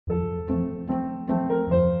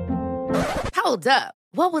Hold up.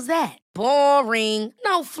 What was that? Boring.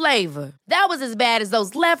 No flavor. That was as bad as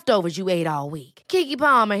those leftovers you ate all week. Keke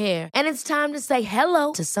Palmer here, and it's time to say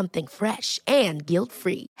hello to something fresh and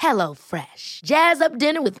guilt-free. Hello Fresh. Jazz up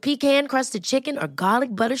dinner with pecan-crusted chicken or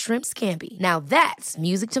garlic butter shrimp scampi. Now that's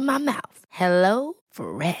music to my mouth. Hello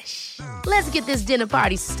Fresh. Let's get this dinner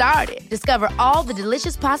party started. Discover all the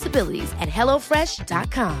delicious possibilities at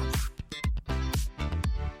hellofresh.com.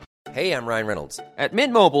 Hey, I'm Ryan Reynolds. At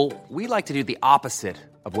Mint Mobile, we like to do the opposite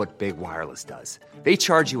of what Big Wireless does. They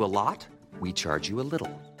charge you a lot, we charge you a little.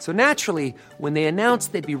 So naturally, when they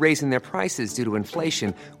announced they'd be raising their prices due to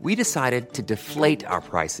inflation, we decided to deflate our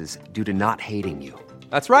prices due to not hating you.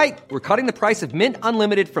 That's right. We're cutting the price of Mint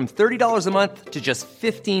Unlimited from $30 a month to just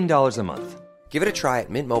 $15 a month. Give it a try at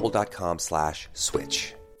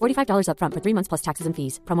mintmobile.com/switch. $45 up front for 3 months plus taxes and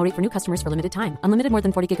fees. Promo rate for new customers for limited time. Unlimited more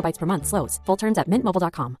than 40 gigabytes per month. Slows full terms at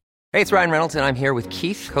mintmobile.com. Hey, it's Ryan Reynolds, and I'm here with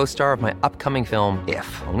Keith, co-star of my upcoming film, If,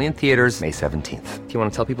 only in theaters May 17th. Do you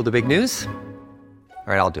want to tell people the big news?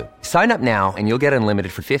 All right, I'll do it. Sign up now and you'll get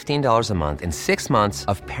unlimited for $15 a month and 6 months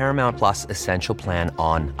of Paramount Plus Essential Plan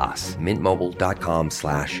on us.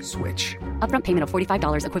 mintmobile.com/switch. Upfront payment of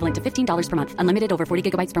 $45 equivalent to $15 per month. Unlimited over 40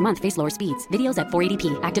 gigabytes per month. Face lower speeds. Videos at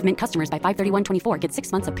 480p. Active Mint customers by 531.24 get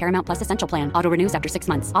 6 months of Paramount Plus Essential Plan. Auto renews after 6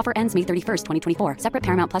 months. Offer ends May 31st, 2024. Separate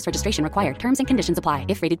Paramount Plus registration required. Terms and conditions apply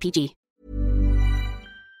if rated PG.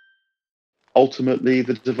 Ultimately,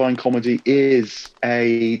 the Divine Comedy is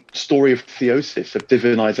a story of theosis, of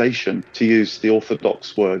divinization, to use the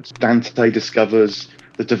orthodox words. Dante discovers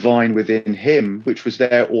the divine within him, which was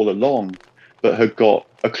there all along, but had got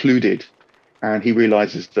occluded. And he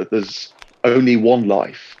realizes that there's only one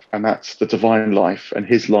life, and that's the divine life, and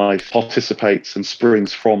his life participates and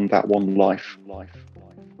springs from that one life.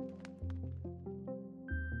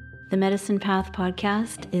 The Medicine Path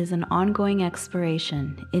podcast is an ongoing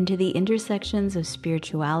exploration into the intersections of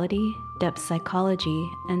spirituality, depth psychology,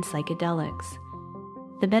 and psychedelics.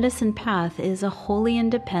 The Medicine Path is a wholly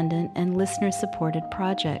independent and listener-supported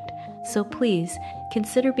project, so please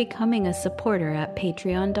consider becoming a supporter at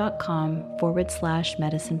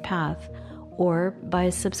patreon.com/medicinepath or by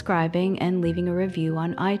subscribing and leaving a review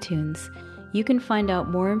on iTunes. You can find out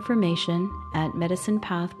more information at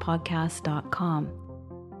medicinepathpodcast.com.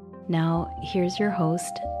 Now, here's your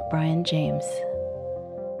host, Brian James.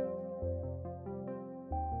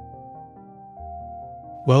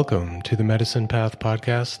 Welcome to the Medicine Path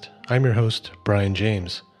podcast. I'm your host, Brian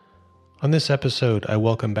James. On this episode, I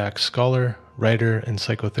welcome back scholar, writer, and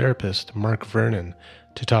psychotherapist Mark Vernon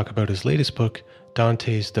to talk about his latest book,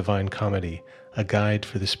 Dante's Divine Comedy, A Guide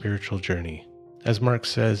for the Spiritual Journey. As Mark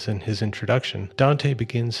says in his introduction, Dante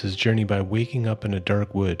begins his journey by waking up in a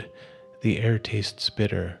dark wood. The air tastes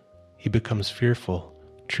bitter. He becomes fearful.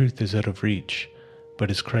 Truth is out of reach, but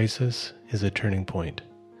his crisis is a turning point.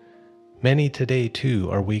 Many today, too,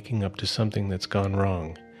 are waking up to something that's gone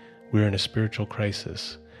wrong. We're in a spiritual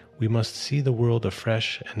crisis. We must see the world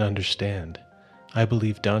afresh and understand. I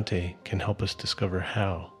believe Dante can help us discover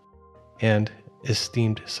how. And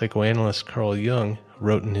esteemed psychoanalyst Carl Jung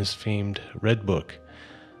wrote in his famed Red Book,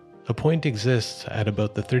 "A point exists at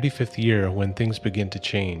about the 35th year when things begin to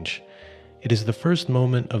change. It is the first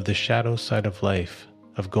moment of the shadow side of life,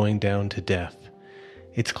 of going down to death.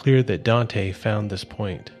 It's clear that Dante found this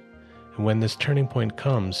point. And when this turning point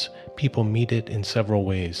comes, people meet it in several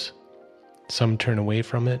ways. Some turn away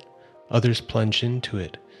from it, others plunge into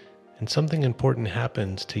it, and something important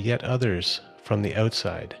happens to yet others from the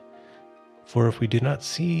outside. For if we do not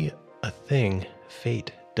see a thing,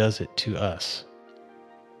 fate does it to us."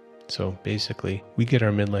 So basically, we get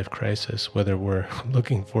our midlife crisis whether we're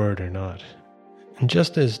looking for it or not. And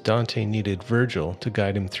just as Dante needed Virgil to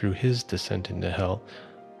guide him through his descent into hell,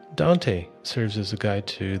 Dante serves as a guide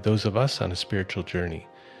to those of us on a spiritual journey.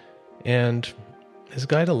 And his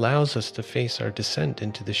guide allows us to face our descent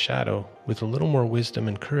into the shadow with a little more wisdom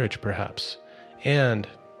and courage, perhaps, and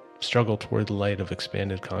struggle toward the light of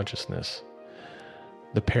expanded consciousness,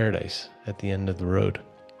 the paradise at the end of the road.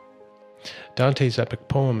 Dante's epic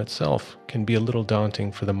poem itself can be a little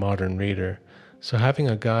daunting for the modern reader, so having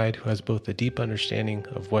a guide who has both a deep understanding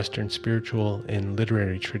of Western spiritual and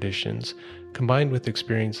literary traditions, combined with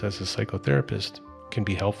experience as a psychotherapist, can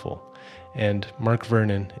be helpful, and Mark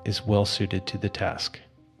Vernon is well suited to the task.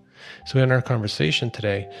 So in our conversation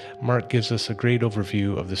today, Mark gives us a great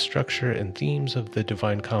overview of the structure and themes of the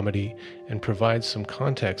Divine Comedy and provides some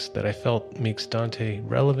context that I felt makes Dante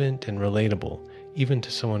relevant and relatable, even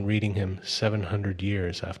to someone reading him 700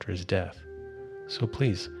 years after his death. So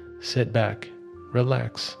please, sit back,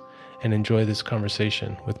 relax, and enjoy this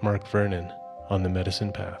conversation with Mark Vernon on the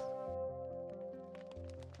Medicine Path.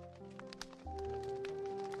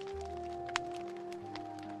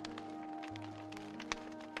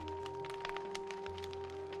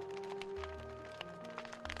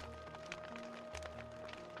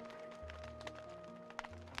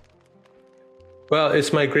 Well,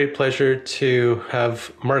 it's my great pleasure to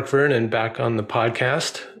have Mark Vernon back on the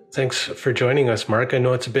podcast. Thanks for joining us, Mark. I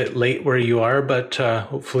know it's a bit late where you are, but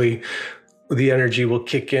hopefully the energy will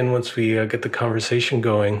kick in once we get the conversation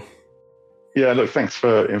going. Yeah, look, thanks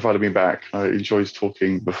for inviting me back. I enjoyed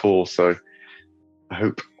talking before, so I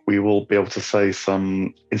hope we will be able to say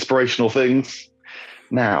some inspirational things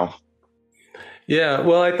now. Yeah,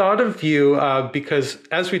 well, I thought of you because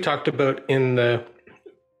as we talked about in the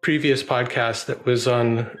previous podcast that was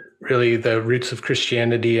on really the roots of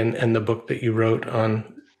Christianity and the book that you wrote on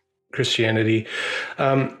Christianity,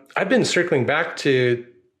 I've been circling back to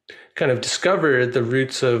kind of discover the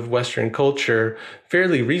roots of Western culture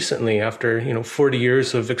fairly recently after, 40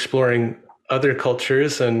 years of exploring other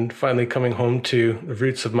cultures and finally coming home to the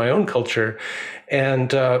roots of my own culture.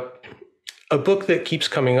 And a book that keeps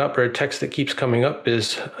coming up, or a text that keeps coming up,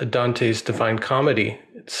 is Dante's Divine Comedy.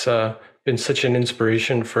 It's been such an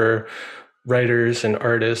inspiration for writers and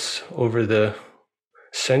artists over the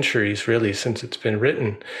centuries, really, since it's been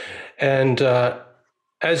written. And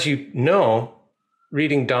as you know,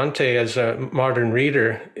 reading Dante as a modern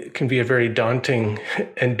reader, it can be a very daunting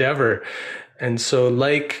endeavor. And so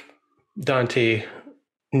like Dante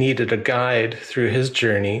needed a guide through his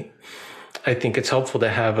journey, I think it's helpful to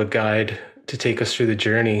have a guide to take us through the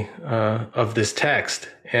journey of this text.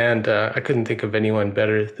 And I couldn't think of anyone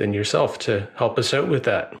better than yourself to help us out with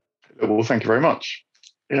that. Well, thank you very much.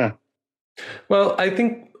 Yeah. Well, I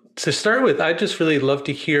think to start with, I'd just really love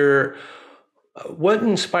to hear what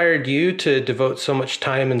inspired you to devote so much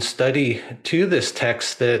time and study to this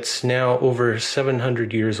text that's now over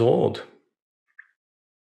 700 years old?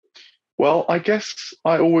 Well, I guess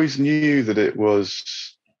I always knew that it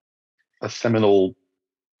was a seminal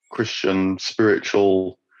Christian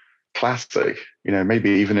spiritual classic, maybe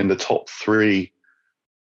even in the top 3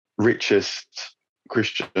 richest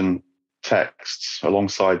Christian texts,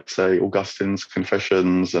 alongside, say, Augustine's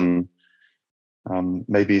Confessions and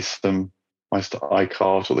maybe some Meister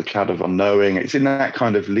Eckhart or the Cloud of Unknowing. It's in that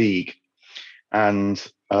kind of league, and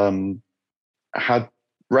had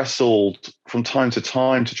wrestled from time to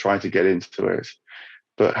time to try to get into it,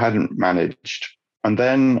 but hadn't managed. And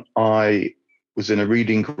then I was in a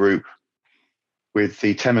reading group with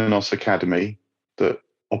the Temenos Academy that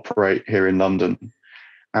operate here in London,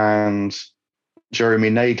 and Jeremy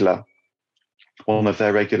Nadler, one of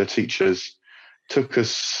their regular teachers, took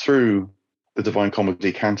us through the Divine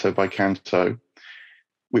Comedy canto by canto,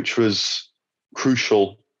 which was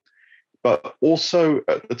crucial. But also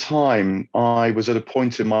at the time, I was at a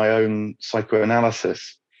point in my own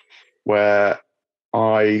psychoanalysis where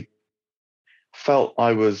I felt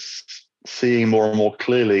I was seeing more and more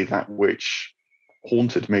clearly that which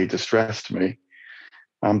haunted me, distressed me,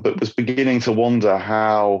 but was beginning to wonder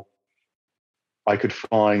how I could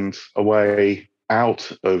find a way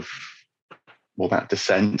out of, that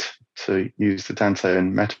descent, to use the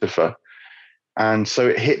Dantean metaphor. And so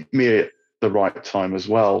it hit me at the right time as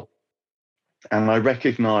well. And I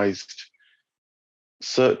recognized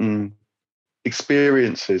certain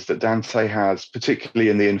experiences that Dante has,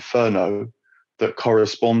 particularly in the Inferno, that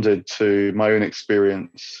corresponded to my own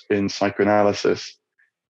experience in psychoanalysis.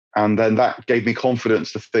 And then that gave me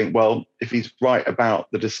confidence to think, well, if he's right about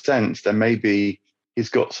the descent, then maybe he's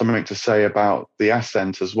got something to say about the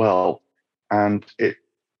ascent as well. And it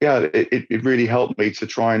really helped me to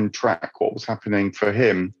try and track what was happening for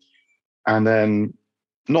him, and then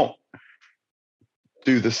not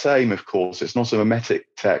do the same, of course. It's not a mimetic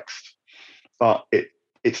text, but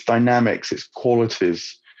its dynamics, its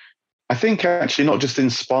qualities, I think actually not just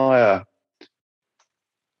inspire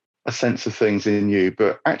a sense of things in you,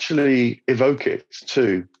 but actually evoke it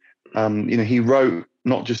too. He wrote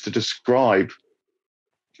not just to describe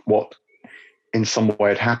what in some way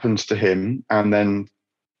had happened to him and then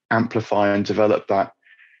amplify and develop that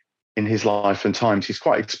in his life and times. He's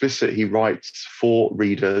quite explicit. He writes for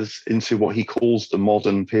readers into what he calls the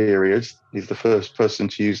modern period. He's the first person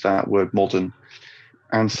to use that word, modern.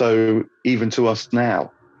 And so even to us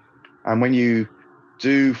now. And when you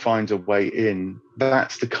do find a way in,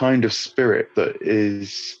 that's the kind of spirit that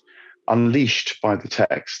is unleashed by the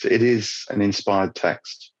text. It is an inspired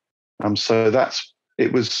text. So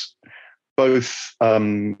it was both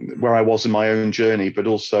where I was in my own journey, but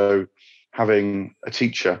also having a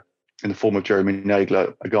teacher in the form of Jeremy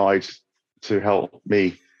Nadler, a guide to help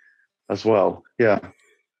me as well. Yeah.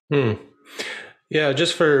 Yeah,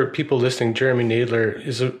 just for people listening, Jeremy Nadler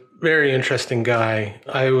is a very interesting guy.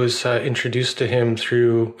 I was introduced to him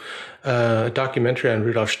through a documentary on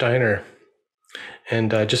Rudolf Steiner,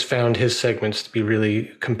 and just found his segments to be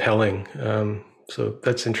really compelling. So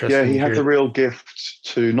that's interesting. Yeah, he had the real gift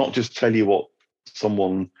to not just tell you what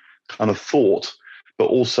someone kind of thought, but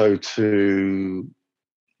also to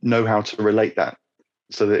know how to relate that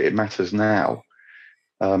so that it matters now.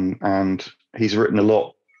 And he's written a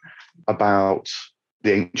lot about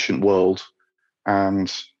the ancient world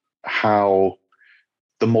and how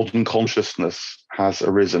the modern consciousness has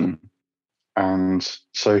arisen. And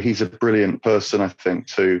so he's a brilliant person, I think,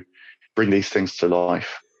 to bring these things to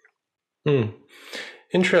life.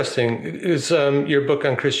 Interesting. Is your book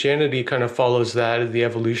on Christianity kind of follows that, the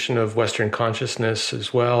evolution of Western consciousness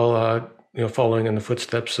as well, following in the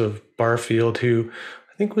footsteps of Barfield, who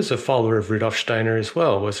I think was a follower of Rudolf Steiner as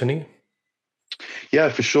well, wasn't he? Yeah,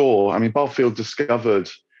 for sure. I mean, Barfield discovered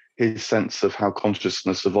his sense of how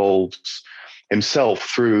consciousness evolves himself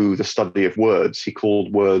through the study of words. He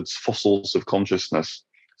called words fossils of consciousness,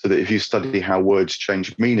 so that if you study how words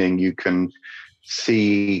change meaning, you can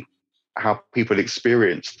see how people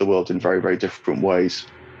experience the world in very, very different ways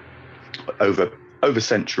over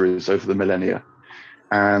centuries, over the millennia.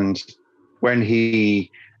 And when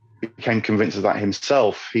he became convinced of that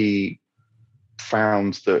himself, he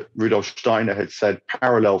found that Rudolf Steiner had said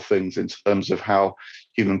parallel things in terms of how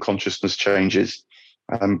human consciousness changes.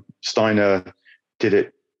 Steiner did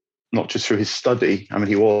it not just through his study. I mean,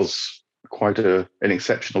 he was quite an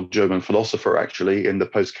exceptional German philosopher, actually, in the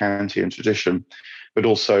post-Kantian tradition, but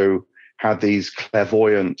also had these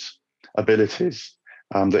clairvoyant abilities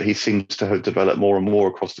that he seems to have developed more and more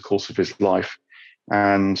across the course of his life.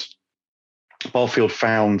 And Barfield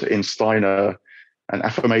found in Steiner an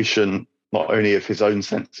affirmation not only of his own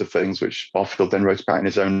sense of things, which Barfield then wrote about in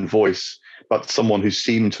his own voice, but someone who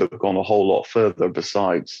seemed to have gone a whole lot further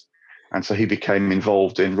besides. And so he became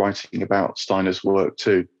involved in writing about Steiner's work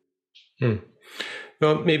too.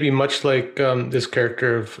 Well, maybe much like this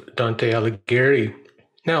character of Dante Alighieri.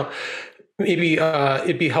 Now, maybe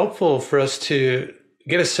it'd be helpful for us to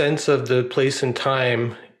get a sense of the place and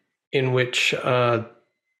time in which the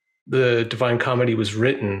Divine Comedy was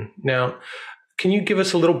written. Now, can you give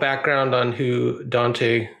us a little background on who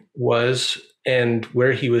Dante was and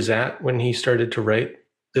where he was at when he started to write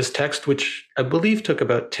this text, which I believe took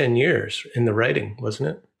about 10 years in the writing, wasn't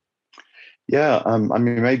it? Yeah, I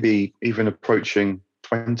mean, maybe even approaching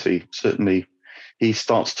 20, certainly. He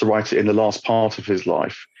starts to write it in the last part of his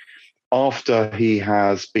life, after he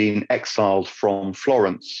has been exiled from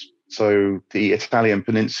Florence. So the Italian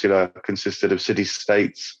peninsula consisted of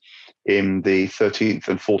city-states in the 13th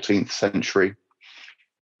and 14th century.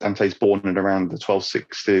 Dante's born in around the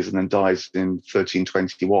 1260s and then dies in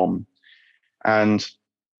 1321. And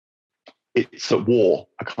it's at war,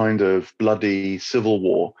 a kind of bloody civil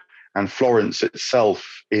war. And Florence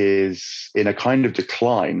itself is in a kind of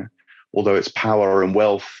decline, although its power and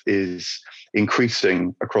wealth is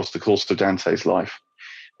increasing across the course of Dante's life.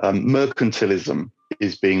 Mercantilism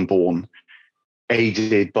is being born,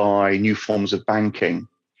 aided by new forms of banking.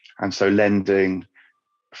 And so lending.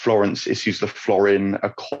 Florence issues the florin, a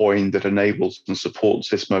coin that enables and supports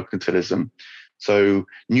this mercantilism. So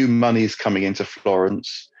new money is coming into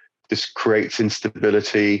Florence. This creates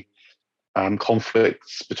instability,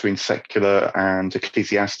 conflicts between secular and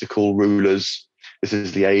ecclesiastical rulers. This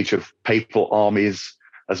is the age of papal armies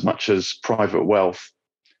as much as private wealth.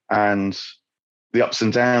 And the ups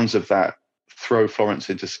and downs of that throw Florence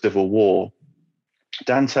into civil war.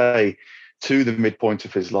 Dante, to the midpoint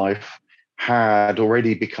of his life, had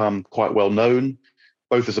already become quite well known,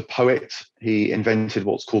 both as a poet. He invented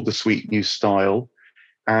what's called the sweet new style,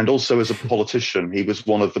 and also as a politician. He was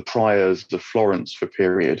one of the priors of Florence for a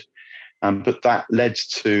period. But that led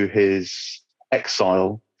to his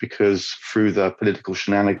exile, because through the political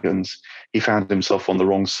shenanigans, he found himself on the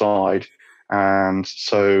wrong side, and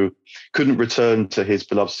so couldn't return to his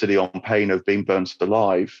beloved city on pain of being burnt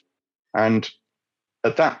alive. And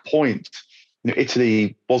at that point,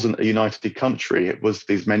 Italy wasn't a united country. It was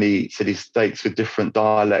these many city-states with different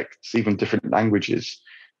dialects, even different languages.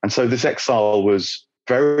 And so this exile was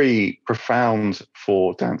very profound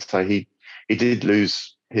for Dante. He did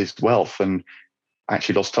lose his wealth and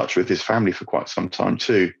actually lost touch with his family for quite some time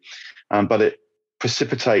too. But it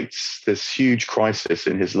precipitates this huge crisis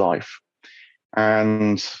in his life.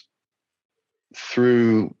 And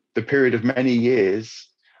through the period of many years,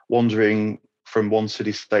 wandering from one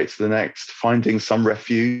city-state to the next, finding some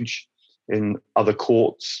refuge in other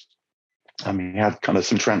courts. I mean, he had kind of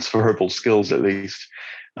some transferable skills at least.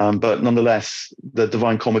 But nonetheless, the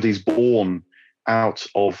Divine Comedy is born out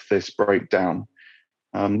of this breakdown,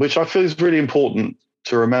 which I feel is really important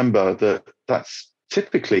to remember, that that's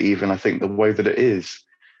typically even, I think, the way that it is.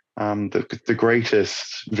 The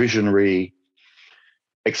greatest visionary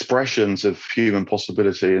expressions of human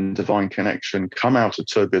possibility and divine connection come out of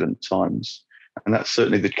turbulent times. And that's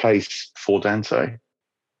certainly the case for Dante.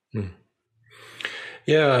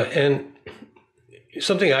 Yeah, and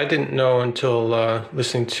something I didn't know until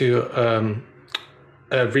listening to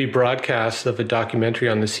a rebroadcast of a documentary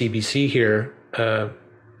on the CBC here.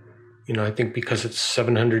 I think because it's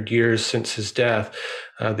 700 years since his death,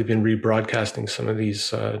 they've been rebroadcasting some of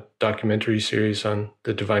these documentary series on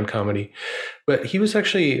the Divine Comedy. But he was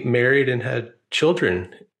actually married and had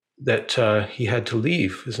children that he had to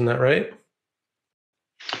leave. Isn't that right?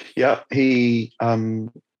 Yeah, he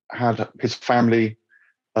had his family,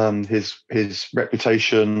 his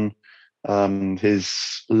reputation,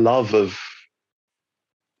 his love of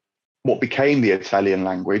what became the Italian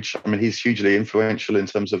language. I mean, he's hugely influential in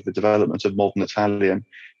terms of the development of modern Italian,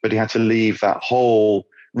 but he had to leave that whole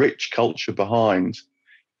rich culture behind.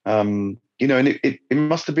 And it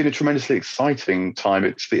must have been a tremendously exciting time.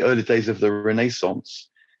 It's the early days of the Renaissance.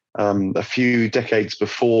 A few decades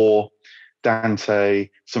before Dante,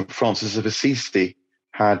 St. Francis of Assisi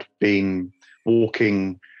had been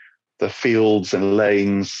walking the fields and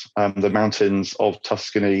lanes, the mountains of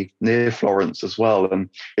Tuscany near Florence as well. And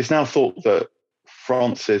it's now thought that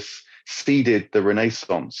Francis seeded the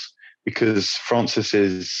Renaissance because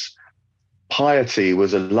Francis's piety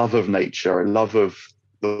was a love of nature, a love of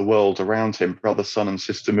the world around him, Brother Sun and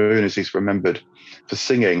Sister Moon, as he's remembered for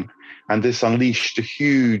singing. And this unleashed a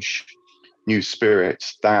huge new spirit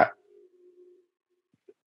that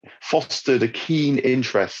fostered a keen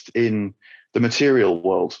interest in the material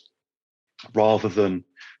world rather than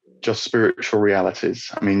just spiritual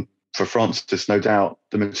realities. I mean, for Francis, no doubt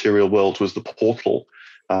the material world was the portal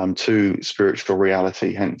to spiritual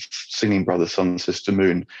reality, hence singing Brother Sun, Sister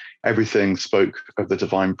Moon. Everything spoke of the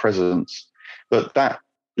divine presence. But that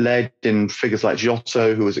led in figures like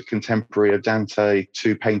Giotto, who was a contemporary of Dante,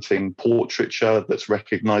 to painting portraiture that's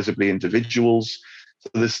recognizably individuals. So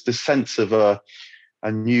this sense of a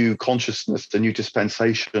new consciousness, a new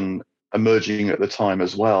dispensation emerging at the time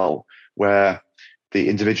as well, where the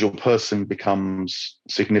individual person becomes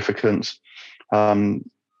significant.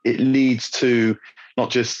 It leads to not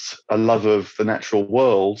just a love of the natural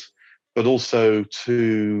world, but also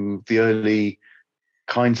to the early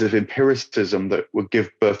kinds of empiricism that would give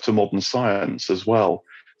birth to modern science as well.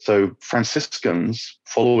 So Franciscans,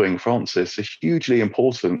 following Francis, are hugely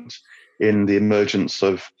important in the emergence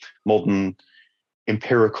of modern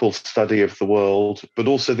empirical study of the world, but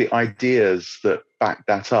also the ideas that back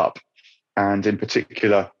that up. And in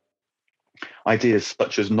particular, ideas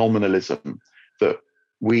such as nominalism, that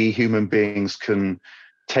we human beings can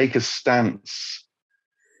take a stance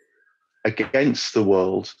against the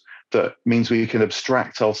world that means we can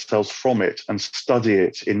abstract ourselves from it and study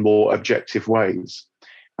it in more objective ways.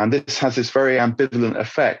 And this has this very ambivalent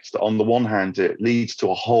effect that on the one hand, it leads to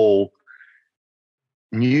a whole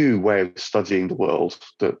new way of studying the world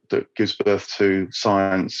that gives birth to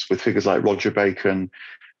science with figures like Roger Bacon,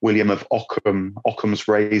 William of Ockham. Ockham's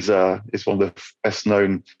razor is one of the best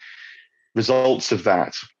known results of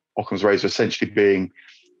that. Ockham's razor essentially being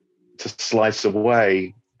to slice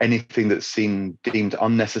away anything that's deemed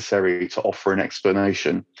unnecessary to offer an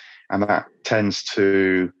explanation. And that tends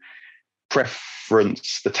to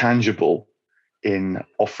preference the tangible in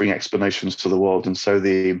offering explanations to the world, and so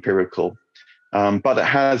the empirical. But it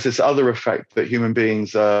has this other effect that human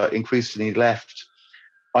beings are increasingly left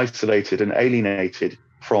isolated and alienated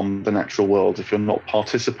from the natural world. If you're not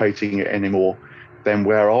participating in it anymore, then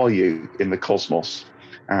where are you in the cosmos?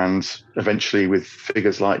 And eventually with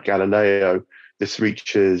figures like Galileo, this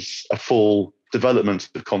reaches a full development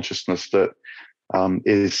of consciousness that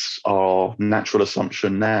is our natural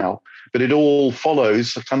assumption now. But it all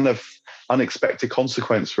follows a kind of unexpected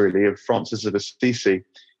consequence, really, of Francis of Assisi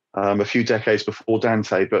a few decades before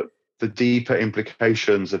Dante. But the deeper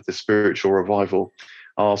implications of the spiritual revival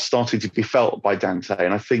are starting to be felt by Dante.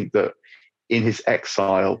 And I think that in his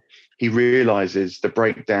exile, he realizes the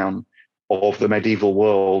breakdown of the medieval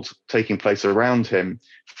world taking place around him,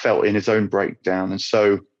 felt in his own breakdown, and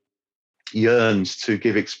so yearns to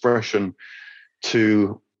give expression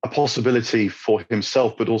to a possibility for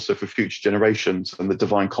himself, but also for future generations. And the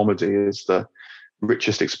Divine Comedy is the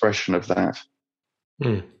richest expression of that.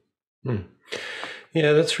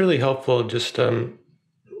 Yeah, that's really helpful, just to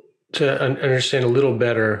understand a little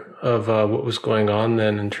better of what was going on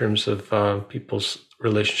then in terms of people's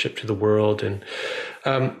relationship to the world. And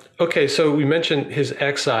okay, so we mentioned his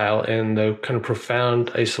exile and the kind of profound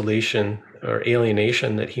isolation or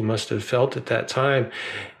alienation that he must have felt at that time.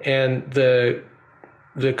 And the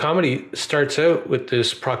comedy starts out with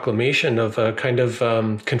this proclamation of a kind of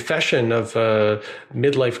confession of a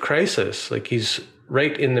midlife crisis. Like he's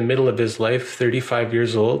right in the middle of his life, 35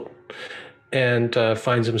 years old, and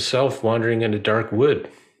finds himself wandering in a dark wood.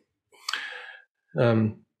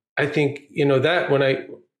 I think, that when I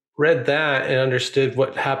read that and understood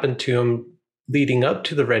what happened to him leading up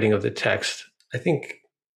to the writing of the text, I think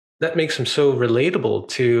that makes him so relatable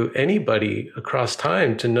to anybody across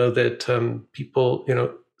time, to know that people,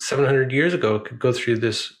 700 years ago could go through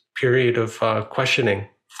this period of questioning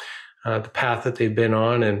the path that they've been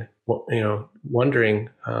on, and, wondering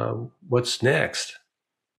what's next.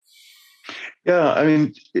 Yeah, I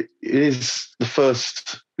mean, it is the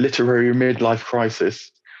first literary midlife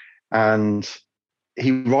crisis, and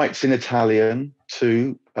he writes in Italian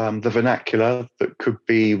to the vernacular that could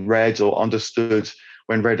be read or understood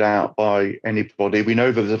when read out by anybody. We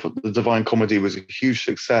know that the Divine Comedy was a huge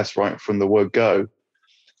success right from the word go,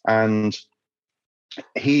 and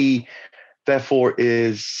he therefore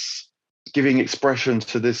is giving expression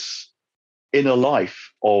to this inner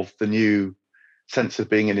life of the new sense of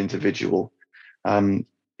being an individual.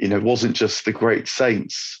 It wasn't just the great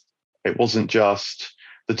saints, it wasn't just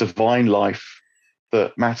the divine life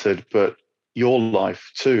that mattered, but your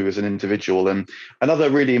life too as an individual. And another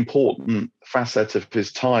really important facet of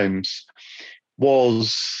his times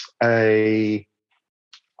was a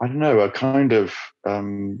kind of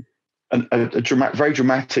very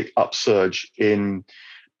dramatic upsurge in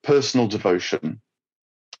personal devotion.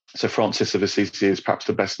 So Francis of Assisi is perhaps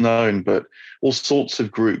the best known, but all sorts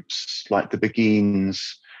of groups like the Beguines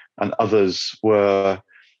and others were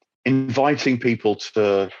inviting people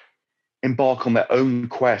to embark on their own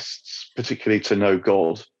quests, particularly to know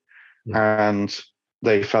God. And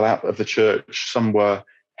they fell out of the church. Some were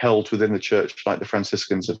held within the church, like the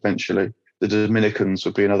Franciscans eventually. The Dominicans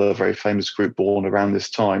would be another very famous group born around this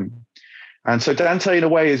time. And so Dante, in a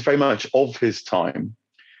way, is very much of his time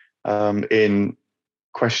in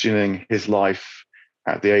questioning his life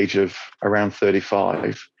at the age of around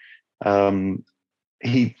 35. The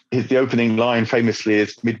opening line famously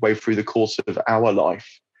is midway through the course of our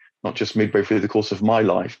life, not just midway through the course of my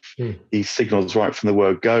life. He signals right from the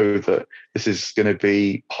word go that this is going to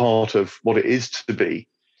be part of what it is to be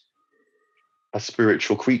a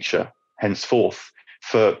spiritual creature henceforth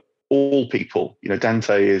for all people.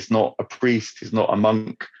 Dante is not a priest, he's not a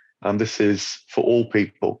monk. This is for all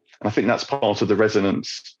people. And I think that's part of the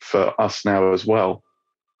resonance for us now as well.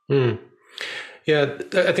 Yeah,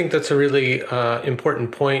 I think that's a really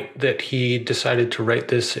important point, that he decided to write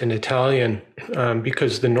this in Italian,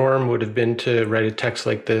 because the norm would have been to write a text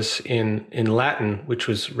like this in Latin, which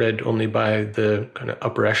was read only by the kind of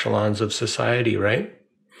upper echelons of society, right?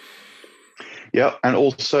 Yeah, and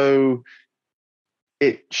also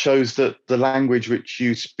it shows that the language which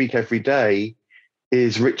you speak every day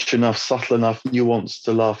is rich enough, subtle enough, nuanced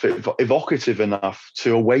enough, evocative enough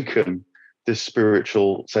to awaken this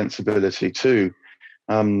spiritual sensibility too.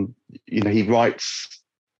 He writes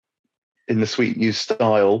in the sweet new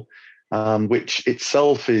style, which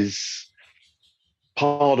itself is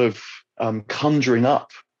part of conjuring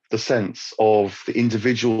up the sense of the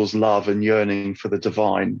individual's love and yearning for the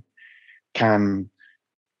divine can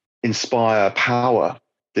inspire, power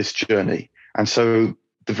this journey. And so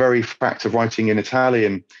the very fact of writing in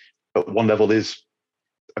Italian at one level is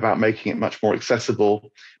about making it much more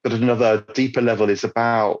accessible, but at another deeper level is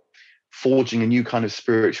about forging a new kind of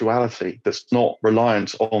spirituality that's not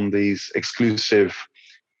reliant on these exclusive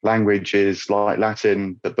languages like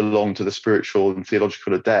Latin that belong to the spiritual and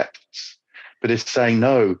theological adepts, but is saying,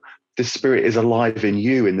 no, this spirit is alive in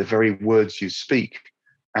you in the very words you speak.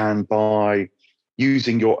 And by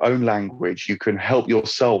using your own language, you can help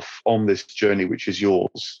yourself on this journey, which is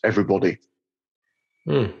yours, everybody.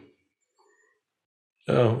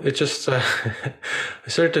 Oh, it just, I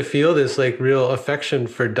start to feel this like real affection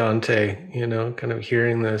for Dante, kind of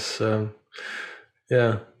hearing this.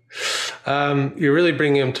 Yeah. You're really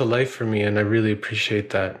bringing him to life for me, and I really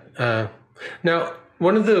appreciate that. Now,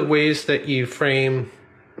 one of the ways that you frame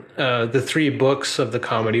the three books of the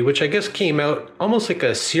comedy, which I guess came out almost like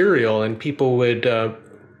a serial, and people would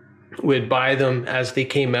buy them as they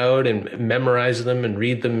came out and memorize them and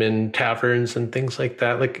read them in taverns and things like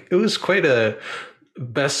that. Like, it was quite a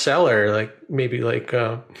bestseller,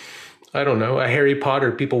 I don't know, a Harry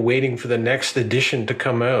Potter, people waiting for the next edition to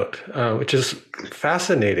come out, which is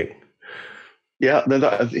fascinating. Yeah,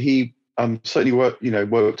 he certainly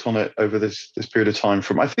worked on it over this period of time.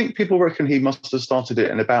 I think people reckon he must have started it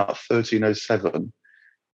in about 1307,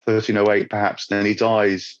 1308 perhaps, and then he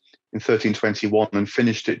dies in 1321 and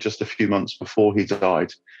finished it just a few months before he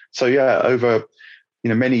died. So yeah, over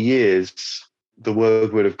many years, the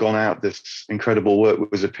word would have gone out, this incredible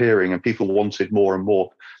work was appearing, and people wanted more and more.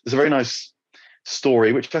 There's a very nice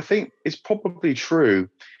story, which I think is probably true,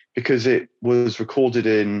 because it was recorded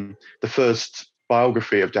in the first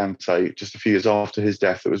biography of Dante just a few years after his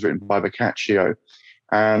death that was written by Boccaccio.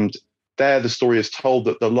 And there the story is told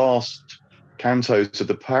that the last cantos of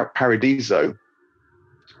the Paradiso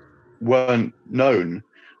weren't known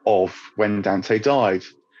of when Dante died.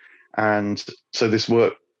 And so this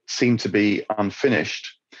work seemed to be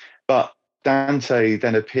unfinished. But Dante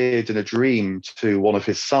then appeared in a dream to one of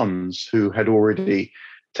his sons who had already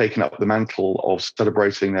taken up the mantle of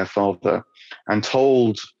celebrating their father, and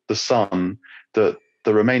told the son that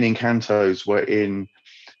the remaining cantos were in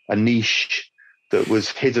a niche that was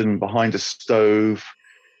hidden behind a stove,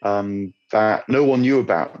 that no one knew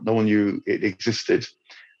about. No one knew it existed.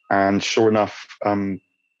 And sure enough,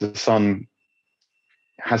 the son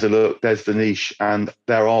has a look, there's the niche, and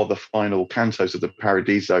there are the final cantos of the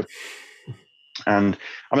Paradiso. And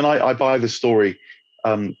I mean, I buy the story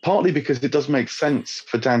partly because it does make sense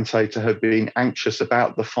for Dante to have been anxious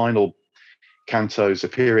about the final cantos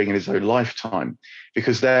appearing in his own lifetime,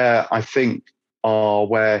 because there, I think, are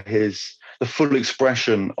where the full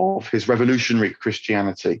expression of his revolutionary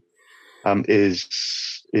Christianity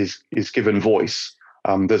is given voice.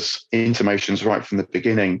 There's intimations right from the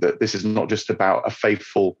beginning that this is not just about a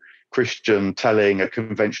faithful Christian telling a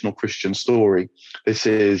conventional Christian story. This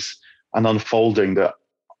is an unfolding that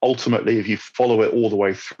ultimately, if you follow it all the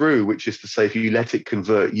way through, which is to say, if you let it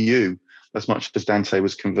convert you as much as Dante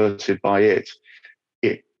was converted by it,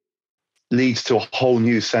 it leads to a whole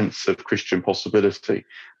new sense of Christian possibility.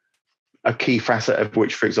 A key facet of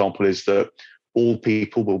which, for example, is that all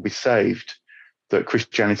people will be saved, that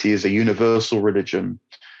Christianity is a universal religion.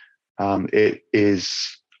 It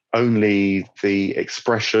is only the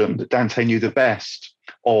expression that Dante knew the best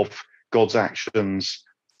of God's actions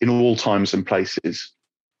in all times and places.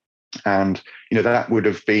 And, that would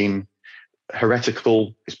have been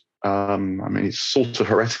heretical. It's sort of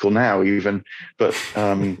heretical now even, but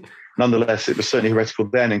nonetheless, it was certainly heretical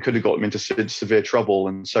then and could have got him into severe trouble.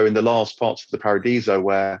 And so in the last parts of the Paradiso,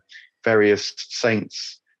 where various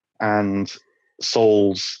saints and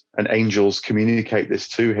souls and angels communicate this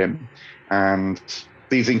to him, and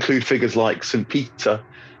these include figures like St. Peter,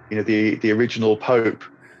 the original Pope,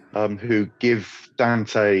 who give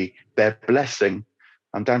Dante their blessing.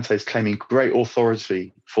 And Dante is claiming great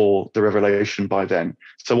authority for the revelation by then.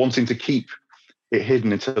 So wanting to keep it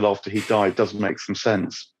hidden until after he died does make some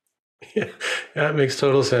sense. Yeah, that makes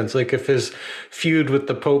total sense. Like if his feud with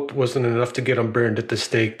the Pope wasn't enough to get him burned at the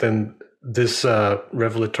stake, then this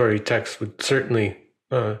revelatory text would certainly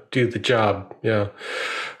do the job. Yeah.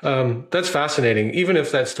 That's fascinating. Even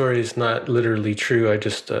if that story is not literally true,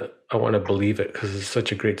 I want to believe it because it's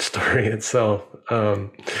such a great story itself.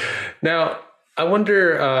 Now, I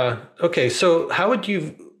wonder, so how would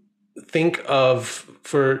you think of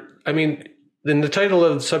in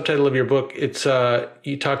the subtitle of your book, it's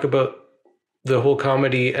you talk about the whole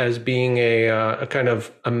comedy as being a kind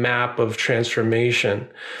of a map of transformation.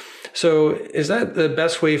 So is that the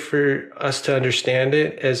best way for us to understand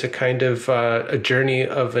it, as a kind of a journey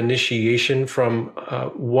of initiation from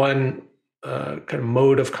one kind of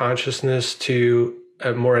mode of consciousness to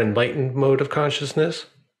a more enlightened mode of consciousness?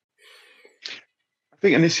 I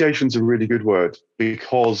think initiation is a really good word,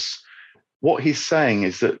 because what he's saying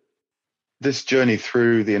is that this journey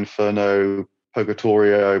through the Inferno,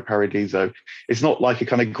 Purgatorio, Paradiso is not like a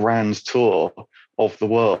kind of grand tour of the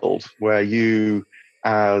world where you,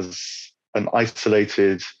 as an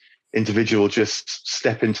isolated individual, just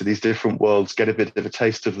step into these different worlds, get a bit of a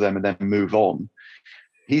taste of them, and then move on.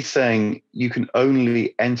 He's saying you can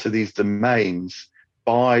only enter these domains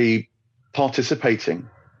by participating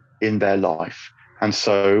in their life. And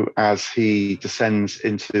so as he descends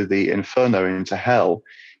into the Inferno, into hell,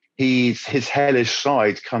 his hellish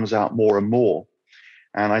side comes out more and more.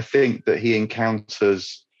 And I think that he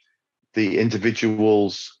encounters the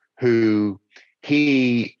individuals who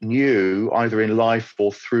he knew either in life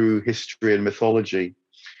or through history and mythology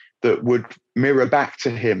that would mirror back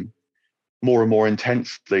to him more and more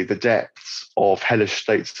intensely the depths of hellish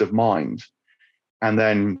states of mind. And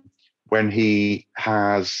then when he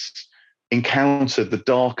has encountered the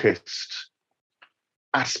darkest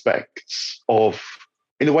aspects of,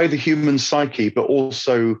 in a way, the human psyche, but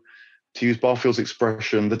also, to use Barfield's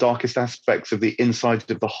expression, the darkest aspects of the inside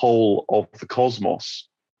of the whole of the cosmos,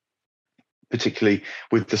 particularly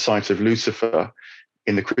with the sight of Lucifer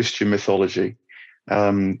in the Christian mythology,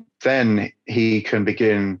 then he can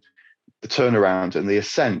begin the turnaround and the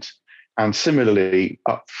ascent. And similarly,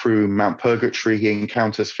 up through Mount Purgatory, he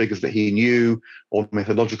encounters figures that he knew, or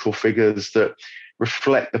mythological figures that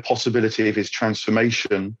reflect the possibility of his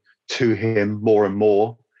transformation to him more and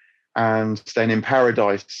more. And then in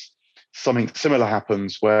paradise, something similar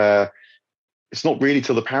happens where it's not really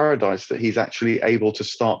till the paradise that he's actually able to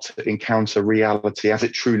start to encounter reality as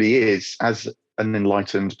it truly is, as an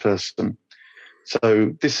enlightened person.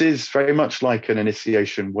 So this is very much like an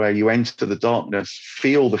initiation where you enter the darkness,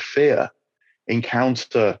 feel the fear,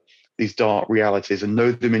 encounter these dark realities and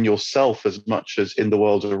know them in yourself as much as in the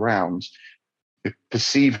world around,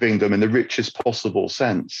 perceiving them in the richest possible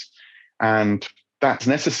sense. And that's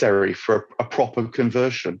necessary for a proper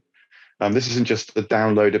conversion. This isn't just a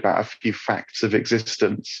download about a few facts of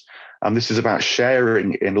existence. This is about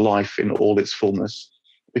sharing in life in all its fullness.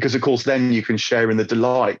 Because, of course, then you can share in the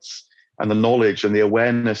delights and the knowledge and the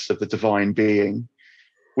awareness of the divine being,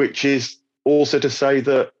 which is also to say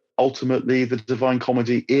that ultimately the Divine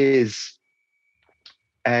Comedy is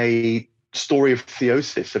a story of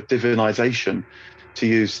theosis, of divinization, to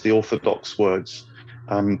use the Orthodox words.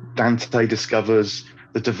 Dante discovers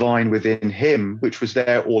the divine within him, which was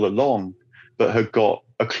there all along, but had got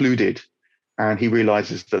occluded. And he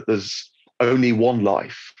realizes that there's only one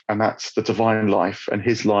life, and that's the divine life, and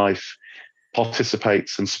his life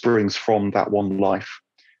participates and springs from that one life.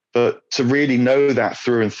 But to really know that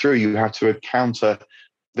through and through, you have to encounter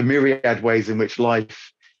the myriad ways in which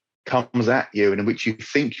life comes at you and in which you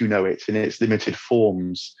think you know it in its limited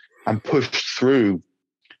forms, and push through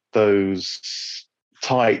those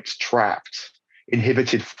tight, trapped,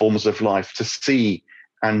 inhibited forms of life to see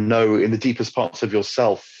and know in the deepest parts of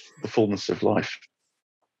yourself the fullness of life.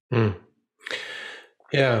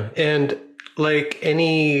 Yeah. And like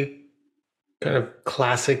any kind of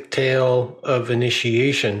classic tale of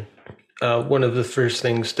initiation, one of the first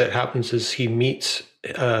things that happens is he meets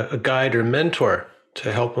a guide or mentor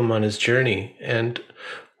to help him on his journey. And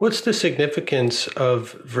what's the significance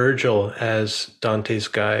of Virgil as Dante's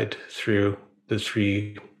guide through the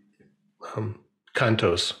three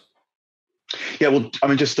cantos? Yeah, well, I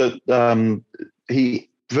mean, just that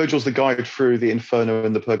Virgil's the guide through the Inferno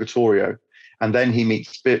and the Purgatorio, and then he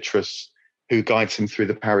meets Beatrice, who guides him through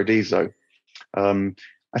the Paradiso. I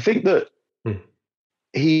think that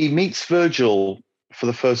he meets Virgil for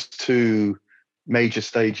the first two major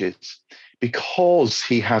stages because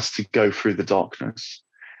he has to go through the darkness.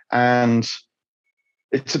 And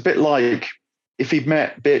it's a bit like if he'd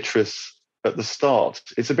met Beatrice at the start,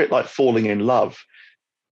 it's a bit like falling in love.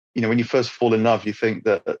 You know, when you first fall in love, you think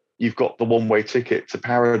that you've got the one-way ticket to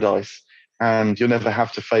paradise and you'll never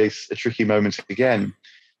have to face a tricky moment again.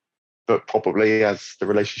 But probably as the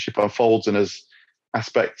relationship unfolds and as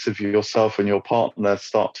aspects of yourself and your partner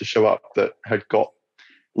start to show up that had got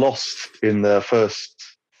lost in the first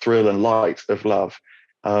thrill and light of love,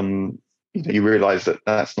 you realize that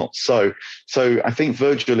that's not so. So I think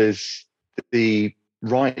Virgil is the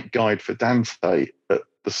right guide for Dante at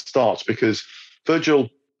the start, because Virgil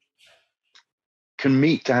can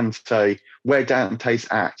meet Dante where Dante's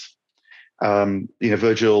at.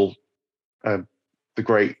 Virgil, the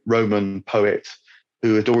great Roman poet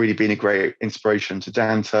who had already been a great inspiration to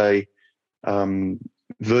Dante.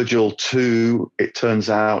 Virgil, too, it turns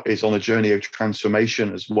out, is on a journey of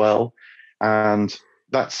transformation as well. And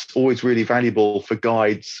that's always really valuable for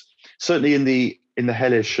guides, certainly in the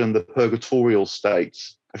hellish and the purgatorial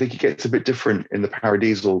states. I think it gets a bit different in the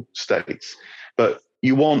paradisal states. But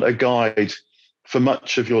you want a guide for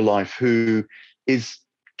much of your life who is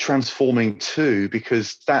transforming too,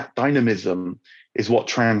 because that dynamism is what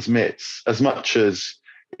transmits as much as,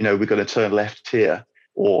 we're going to turn left here,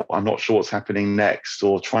 or I'm not sure what's happening next,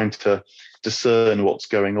 or trying to discern what's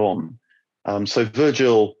going on. So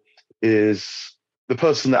Virgil is the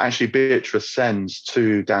person that actually Beatrice sends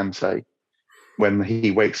to Dante when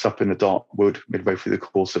he wakes up in the dark wood midway through the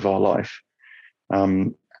course of our life.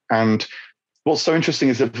 And what's so interesting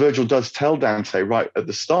is that Virgil does tell Dante right at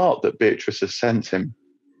the start that Beatrice has sent him,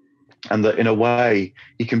 and that in a way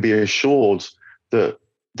he can be assured that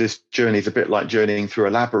this journey is a bit like journeying through a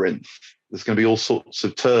labyrinth. There's going to be all sorts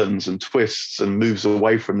of turns and twists and moves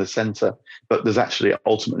away from the center, but there's actually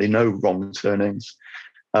ultimately no wrong turnings.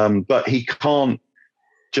 But he can't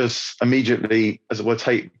just immediately, as it were,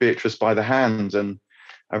 take Beatrice by the hand and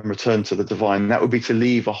return to the divine. That would be to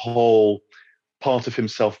leave a whole part of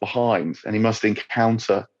himself behind, and he must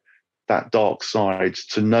encounter that dark side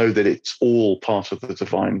to know that it's all part of the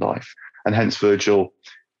divine life. And hence Virgil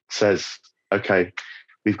says, okay,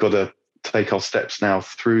 we've got to take our steps now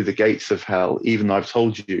through the gates of hell. Even though I've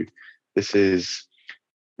told you, this is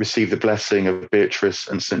receive the blessing of Beatrice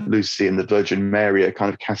and St. Lucy and the Virgin Mary, a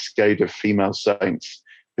kind of cascade of female saints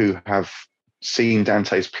who have seen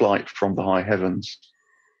Dante's plight from the high heavens.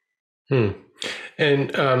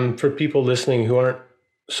 And for people listening who aren't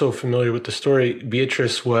so familiar with the story,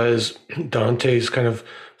 Beatrice was Dante's kind of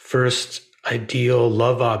first ideal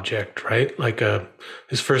love object, right? Like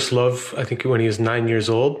his first love, I think, when he was 9 years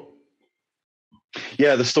old.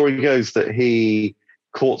 Yeah, the story goes that he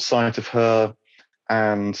caught sight of her,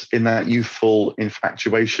 and in that youthful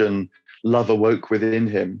infatuation, love awoke within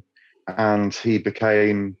him, and he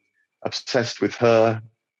became obsessed with her.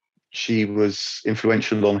 She was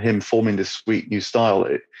influential on him forming this sweet new style.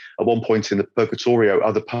 At one point in the Purgatorio,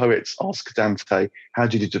 other poets asked Dante, how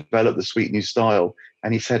did you develop the sweet new style?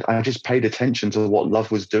 And he said, I just paid attention to what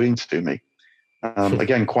love was doing to me.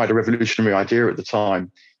 Again, quite a revolutionary idea at the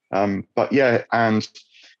time. But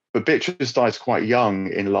Beatrice dies quite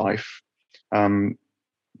young in life.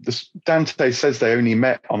 Dante says they only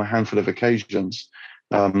met on a handful of occasions,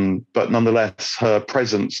 but nonetheless, her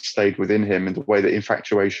presence stayed within him in the way that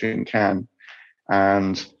infatuation can.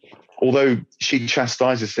 And although she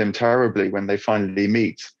chastises him terribly when they finally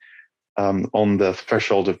meet on the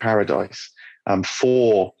threshold of paradise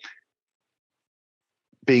for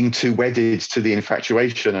being too wedded to the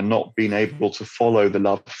infatuation and not being able to follow the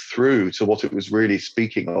love through to what it was really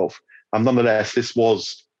speaking of. Nonetheless, this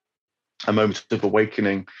was a moment of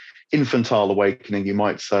awakening, infantile awakening, you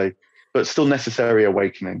might say, but still necessary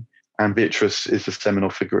awakening. And Beatrice is the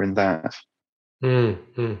seminal figure in that.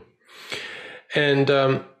 Mm-hmm. And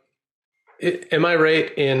am I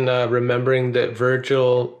right in remembering that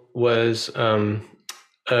Virgil was a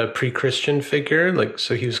pre-Christian figure? Like,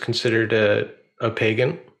 so he was considered a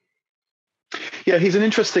pagan? Yeah, he's an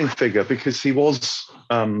interesting figure because he was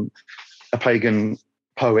a pagan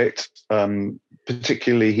poet.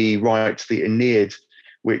 Particularly, he writes the Aeneid,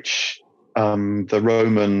 which the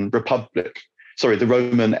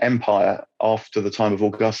Roman Empire after the time of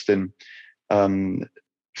Augustine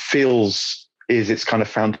feels is its kind of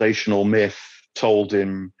foundational myth told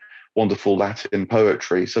in wonderful Latin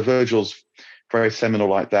poetry. So Virgil's very seminal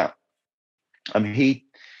like that. He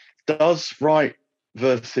does write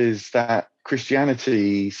verses that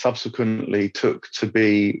Christianity subsequently took to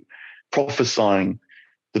be prophesying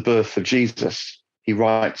the birth of Jesus. He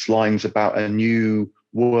writes lines about a new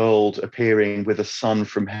world appearing with a sun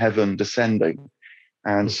from heaven descending.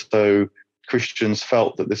 And so Christians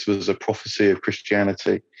felt that this was a prophecy of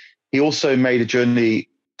Christianity. He also made a journey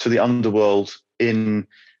to the underworld in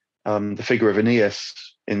the figure of Aeneas,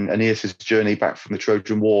 in Aeneas's journey back from the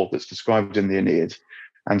Trojan War that's described in the Aeneid,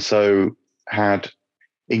 and so had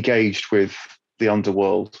engaged with the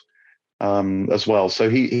underworld as well. So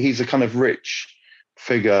he's a kind of rich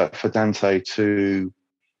figure for Dante to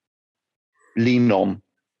lean on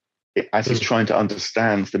as he's trying to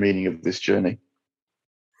understand the meaning of this journey.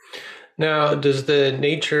 Now, does the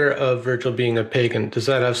nature of Virgil being a pagan, does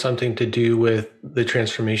that have something to do with the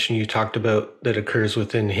transformation you talked about that occurs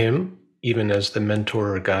within him, even as the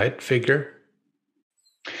mentor or guide figure?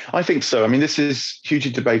 I think so. I mean, this is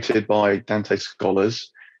hugely debated by Dante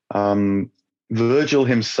scholars. Virgil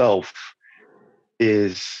himself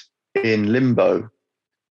is in limbo,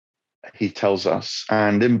 he tells us,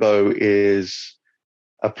 and limbo is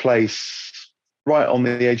a place right on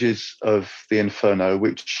the edges of the Inferno,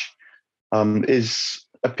 which is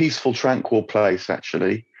a peaceful, tranquil place,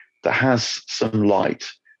 actually, that has some light.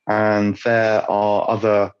 And there are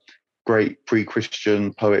other great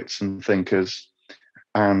pre-Christian poets and thinkers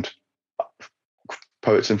from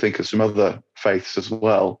other faiths as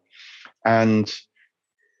well. And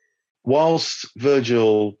whilst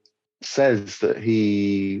Virgil says that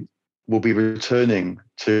he will be returning